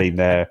stay in the team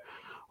there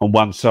on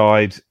one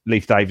side,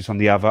 Leif Davis on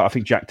the other. I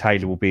think Jack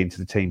Taylor will be into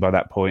the team by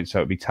that point, so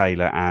it'll be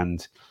Taylor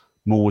and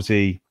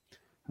Morsey,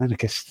 and I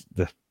guess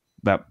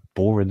that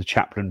boring the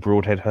Chaplin,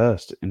 Broadhead,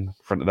 Hurst in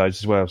front of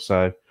those as well.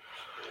 So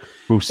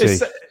we'll see.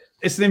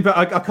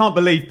 I can't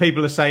believe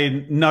people are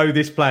saying no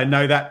this player,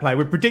 no that player.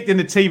 We're predicting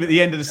the team at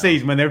the end of the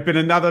season when there have been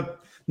another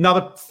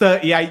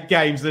 38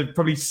 games. There's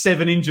probably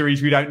 7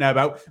 injuries we don't know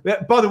about.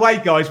 By the way,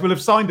 guys, we'll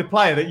have signed a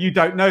player that you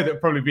don't know that'll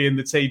probably be in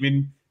the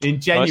team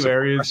in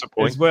January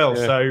as well.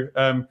 Yeah.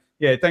 So,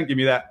 don't give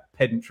me that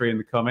pedantry in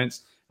the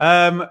comments.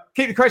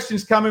 Keep the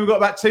questions coming. We've got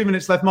about 2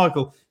 minutes left.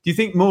 Michael, do you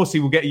think Morsey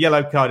will get a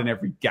yellow card in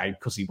every game?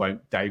 Because he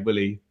won't, Dave, will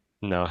he?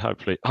 No,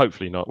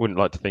 hopefully not. Wouldn't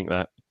like to think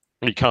that.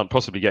 He can't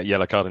possibly get a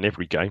yellow card in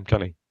every game,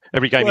 can he?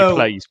 Every game he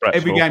plays, perhaps.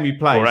 Every game he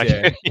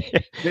plays,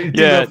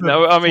 yeah.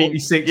 No, I mean,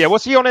 46. Yeah.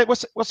 What's he on?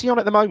 What's he on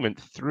at the moment?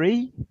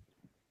 3?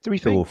 Do we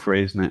think? 2 or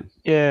 3, isn't it?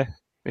 Yeah.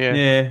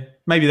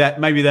 Maybe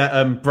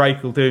that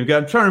break will do.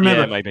 I'm trying to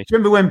remember. Yeah, maybe. Do you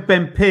remember when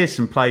Ben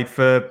Pearson played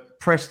for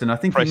Preston? I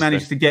think he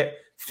managed to get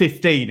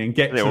 15 and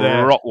get to the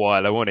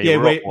Rottweiler, wasn't he?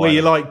 Yeah, where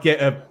you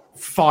get a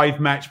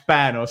 5-match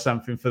ban or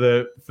something for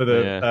the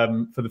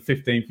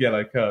 15th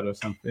yellow card or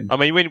something. I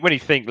mean, when you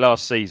think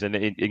last season,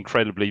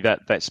 incredibly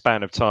that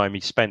span of time he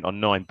spent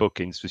on 9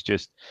 bookings was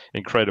just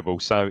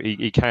incredible. So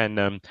he can.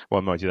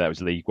 Mind you, that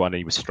was League One.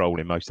 He was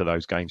strolling most of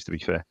those games. To be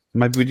fair,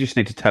 maybe we just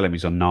need to tell him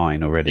he's on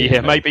 9 already.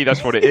 Yeah, maybe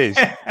that's what it is.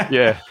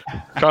 Yeah,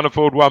 can't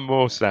afford one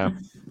more,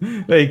 Sam.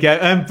 There you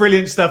go.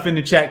 Brilliant stuff in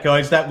the chat,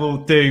 guys. That will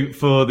do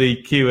for the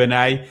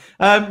Q&A.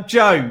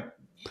 Joe,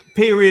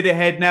 period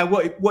ahead now.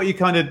 What are you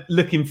kind of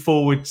looking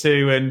forward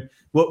to, and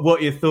what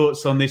are your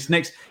thoughts on this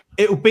next?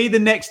 It will be the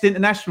next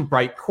international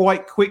break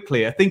quite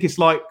quickly. I think it's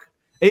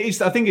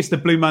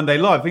the Blue Monday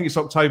Live. I think it's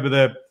October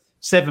the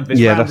 7th.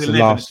 It's round that's 11. The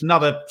last. It's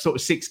another sort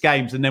of 6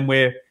 games, and then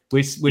we're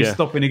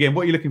stopping again.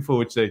 What are you looking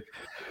forward to?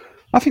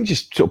 I think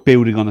just sort of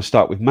building on the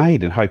start we've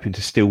made and hoping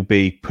to still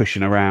be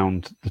pushing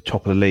around the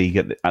top of the league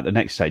at the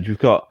next stage.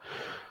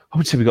 I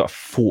would say we've got a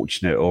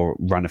fortunate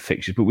run of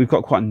fixtures, but we've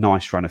got quite a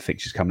nice run of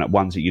fixtures coming up.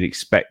 Ones that you'd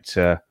expect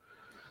to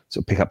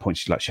sort of pick up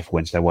points like Sheffield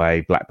Wednesday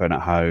away, Blackburn at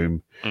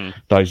home.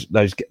 Those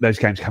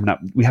games coming up.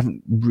 I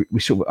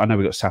know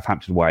we've got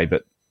Southampton away,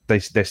 but they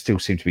still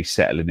seem to be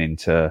settling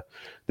into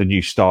the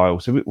new style.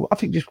 So I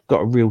think just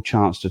got a real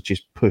chance to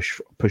just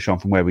push on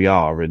from where we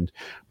are, and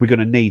we're going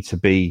to need to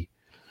be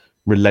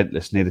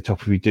relentless near the top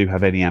if we do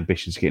have any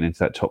ambitions to get into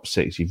that top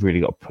 6. You've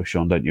really got to push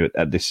on, don't you,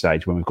 at this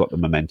stage when we've got the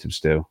momentum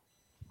still.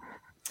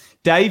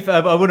 Dave,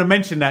 I want to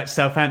mention that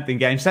Southampton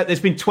game. So there's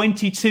been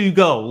 22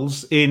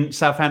 goals in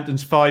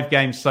Southampton's 5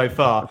 games so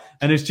far.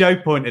 And as Joe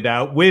pointed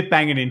out, we're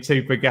banging in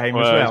 2 per game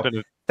as well.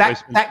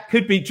 That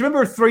could be... Do you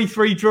remember a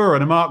 3-3 draw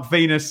on a Mark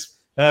Venus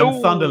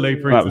Thunder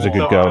Looper? That was a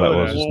good goal, that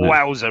was, wasn't it?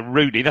 Wowza,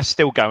 Rudy. That's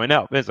still going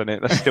up, isn't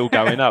it? That's still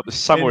going up. It's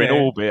somewhere in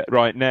orbit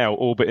right now,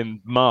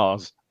 orbiting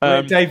Mars.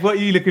 Dave, what are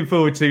you looking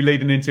forward to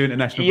leading into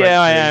international break?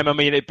 Yeah, I am. I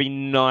mean, it'd be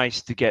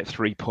nice to get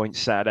 3 points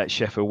Saturday at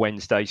Sheffield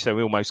Wednesday. So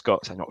we almost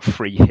got, not a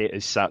free hit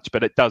as such,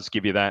 but it does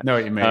give you that. Know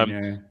what you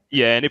mean,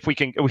 yeah, and if we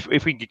can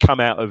come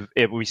out of,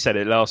 we said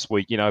it last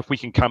week, if we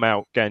can come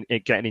out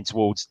getting in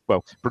towards,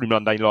 Blue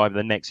Monday Live,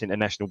 the next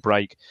international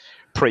break,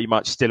 pretty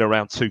much still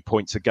around 2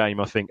 points a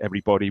game, I think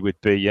everybody would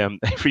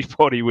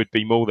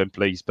be more than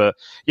pleased. But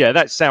yeah,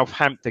 that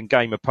Southampton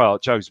game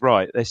apart, Joe's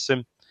right. There's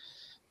some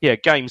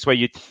games where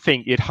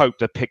you'd hope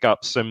to pick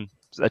up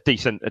a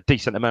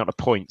decent amount of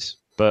points,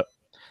 but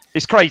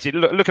it's crazy.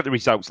 Look at the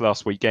results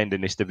last weekend in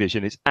this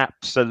division. It's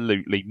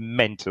absolutely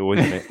mental,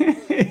 isn't it?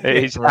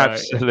 It is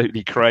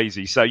absolutely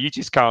crazy. So you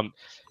just can't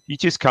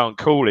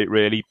call it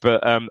really.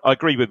 But I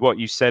agree with what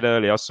you said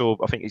earlier.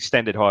 I think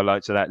extended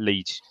highlights of that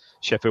Leeds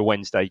Sheffield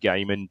Wednesday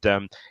game, and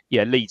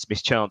Leeds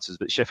missed chances,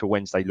 but Sheffield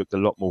Wednesday looked a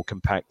lot more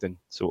compact and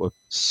sort of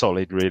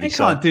solid, really. They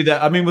can't do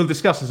that. I mean, we'll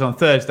discuss this on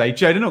Thursday.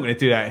 Joe, they're not going to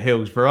do that at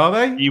Hillsborough, are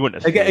they? You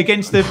wouldn't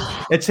against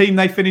a team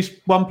they finished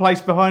 1 place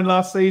behind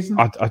last season.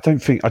 I don't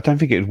think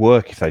it would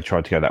work if they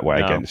tried to go that way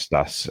against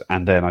us,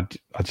 and then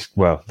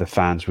the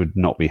fans would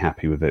not be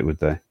happy with it, would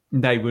they?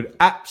 They would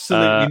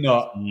absolutely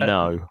not.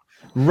 No,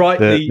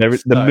 rightly.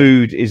 The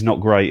mood is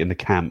not great in the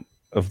camp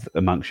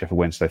amongst Sheffield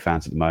Wednesday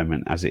fans at the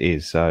moment, as it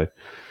is. So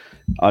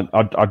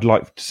I'd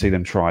like to see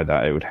them try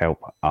that. It would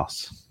help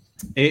us.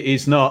 It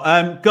is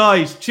not.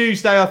 Guys,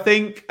 Tuesday, I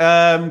think,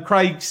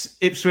 Craig's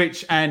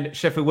Ipswich and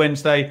Sheffield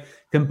Wednesday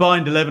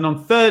combined 11.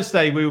 On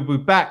Thursday, we will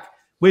be back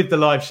with the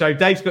live show.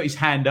 Dave's got his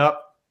hand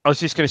up. I was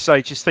just going to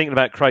say, just thinking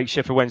about Craig,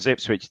 Sheffield Wednesday,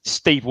 Ipswich,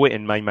 Steve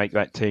Whitten may make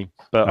that team.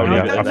 But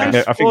I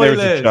think there is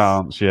a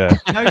chance. Yeah,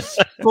 no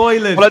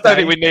spoilers. Well,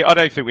 I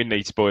don't think we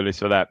need spoilers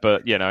for that.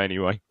 But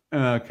anyway.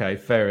 Okay,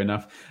 fair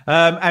enough.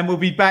 And we'll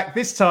be back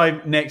this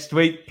time next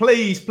week.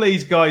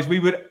 Please, guys, we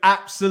would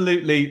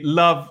absolutely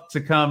love to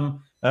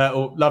come.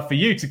 Or love for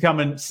you to come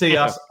and see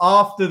us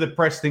after the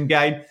Preston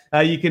game.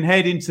 You can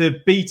head into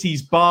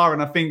BT's bar,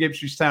 and I think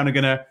Ipswich Town are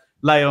going to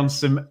lay on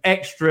some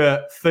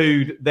extra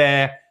food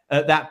there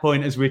at that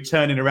point as we're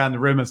turning around the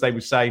room, as they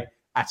would say,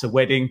 at a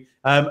wedding.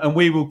 And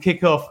we will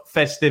kick off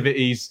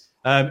festivities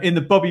in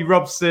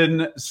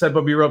the Sir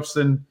Bobby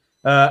Robson,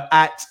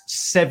 at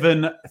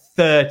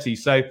 7:30.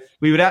 So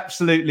we would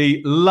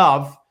absolutely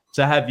love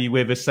to have you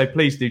with us. So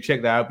please do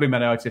check that out,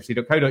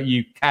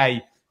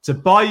 bluemanitfc.co.uk to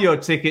buy your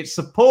tickets,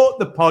 support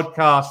the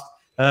podcast.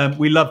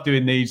 We love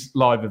doing these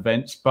live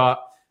events,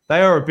 but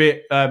they are a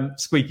bit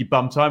squeaky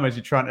bum time as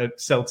you're trying to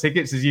sell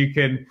tickets, as you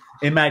can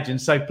imagine.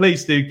 So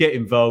please do get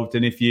involved.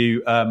 And if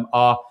you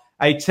are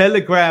a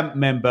Telegram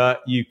member,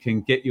 you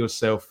can get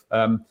yourself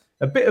a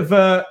bit of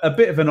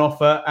an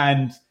offer.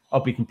 And I'll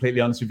be completely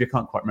honest with you, I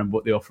can't quite remember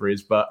what the offer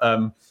is, but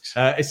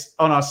it's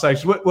on our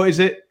social. What is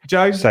it,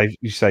 Joe?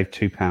 You save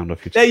 £2 off your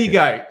ticket. There you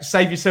go.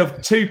 Save yourself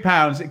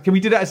 £2. Can we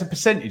do that as a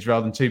percentage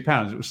rather than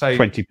 £2? It will say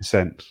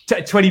 20%.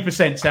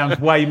 20% sounds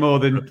way more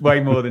than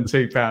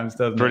 £2,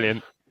 doesn't it?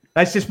 Brilliant.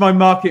 That's just my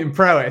marketing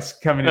prowess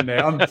coming in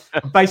there. I'm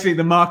basically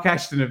the Mark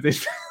Ashton of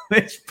this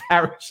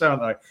parish,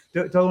 aren't I?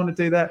 Do I want to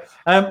do that?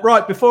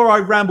 Right, before I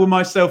ramble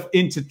myself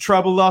into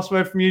trouble, last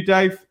word from you,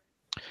 Dave.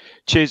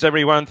 Cheers,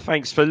 everyone.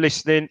 Thanks for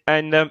listening.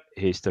 And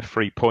here's to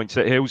 3 points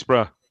at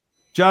Hillsborough.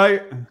 Joe?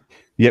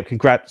 Yep,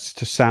 congrats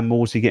to Sam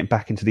Morsey getting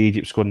back into the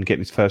Egypt squad and getting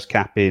his first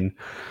cap in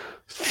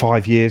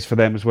 5 years for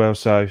them as well.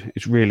 So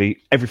it's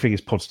really, everything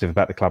is positive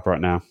about the club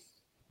right now.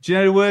 Do you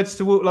know the words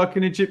to walk like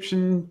an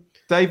Egyptian,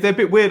 Dave? They're a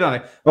bit weird,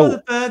 aren't they?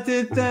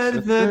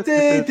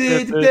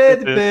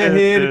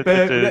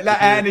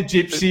 An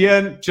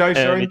Egyptian. Joe,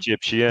 sorry. An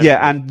Egyptian.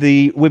 Yeah, and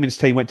the women's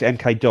team went to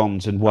MK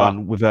Dons and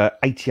won with a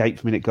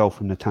 88th minute goal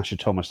from Natasha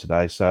Thomas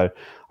today. So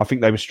I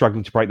think they were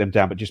struggling to break them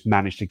down, but just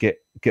managed to get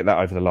that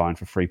over the line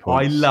for 3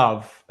 points. I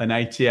love an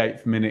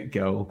 88th minute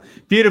goal.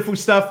 Beautiful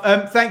stuff.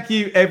 Thank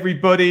you,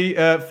 everybody,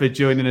 for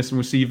joining us, and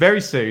we'll see you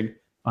very soon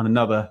on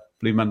another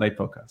Blue Monday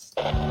podcast.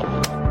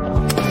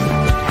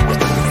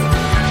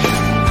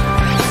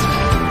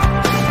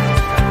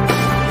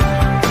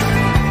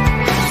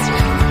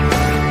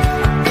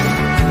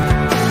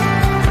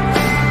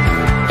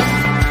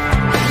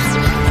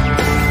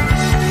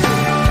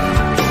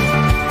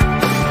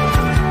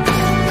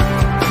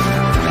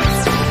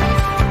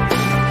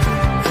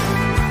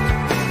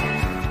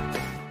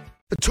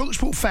 The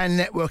TalkSport Fan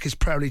Network is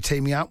proudly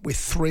teaming up with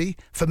 3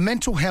 for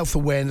Mental Health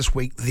Awareness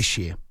Week this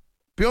year.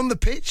 Beyond the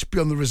pitch,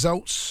 beyond the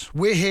results,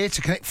 we're here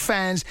to connect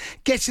fans,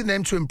 getting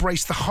them to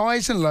embrace the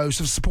highs and lows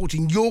of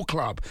supporting your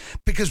club,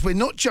 because we're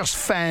not just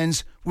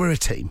fans, we're a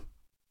team.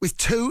 With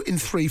 2 in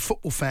 3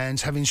 football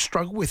fans having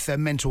struggled with their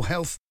mental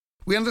health,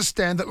 we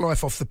understand that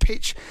life off the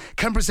pitch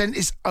can present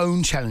its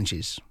own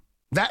challenges.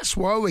 That's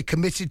why we're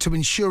committed to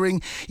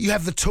ensuring you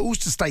have the tools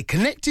to stay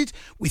connected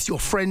with your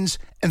friends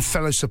and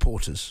fellow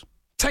supporters.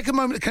 Take a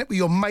moment to connect with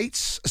your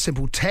mates. A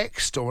simple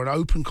text or an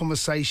open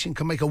conversation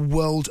can make a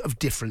world of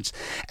difference.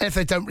 And if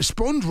they don't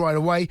respond right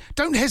away,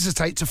 don't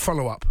hesitate to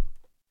follow up.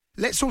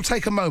 Let's all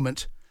take a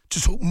moment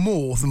to talk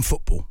more than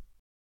football.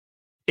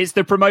 It's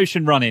the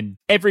promotion run-in.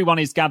 Everyone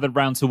is gathered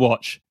round to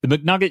watch. The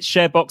McNuggets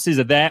share boxes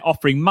are there,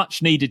 offering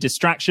much-needed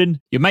distraction.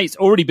 Your mate's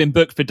already been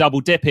booked for double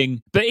dipping,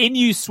 but in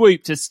you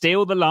swoop to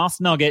steal the last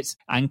nugget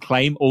and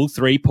claim all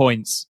 3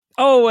 points.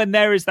 Oh, and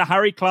there is the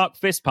Harry Clark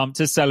fist pump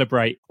to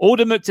celebrate.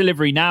 Order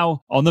McDelivery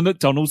now on the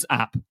McDonald's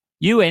app.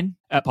 You in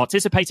at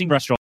participating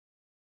restaurants.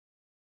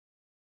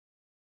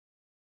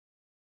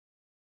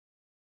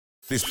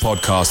 This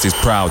podcast is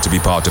proud to be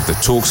part of the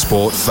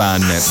TalkSport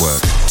Fan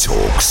Network.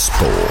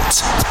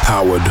 TalkSport.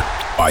 Powered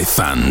by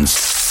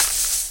fans.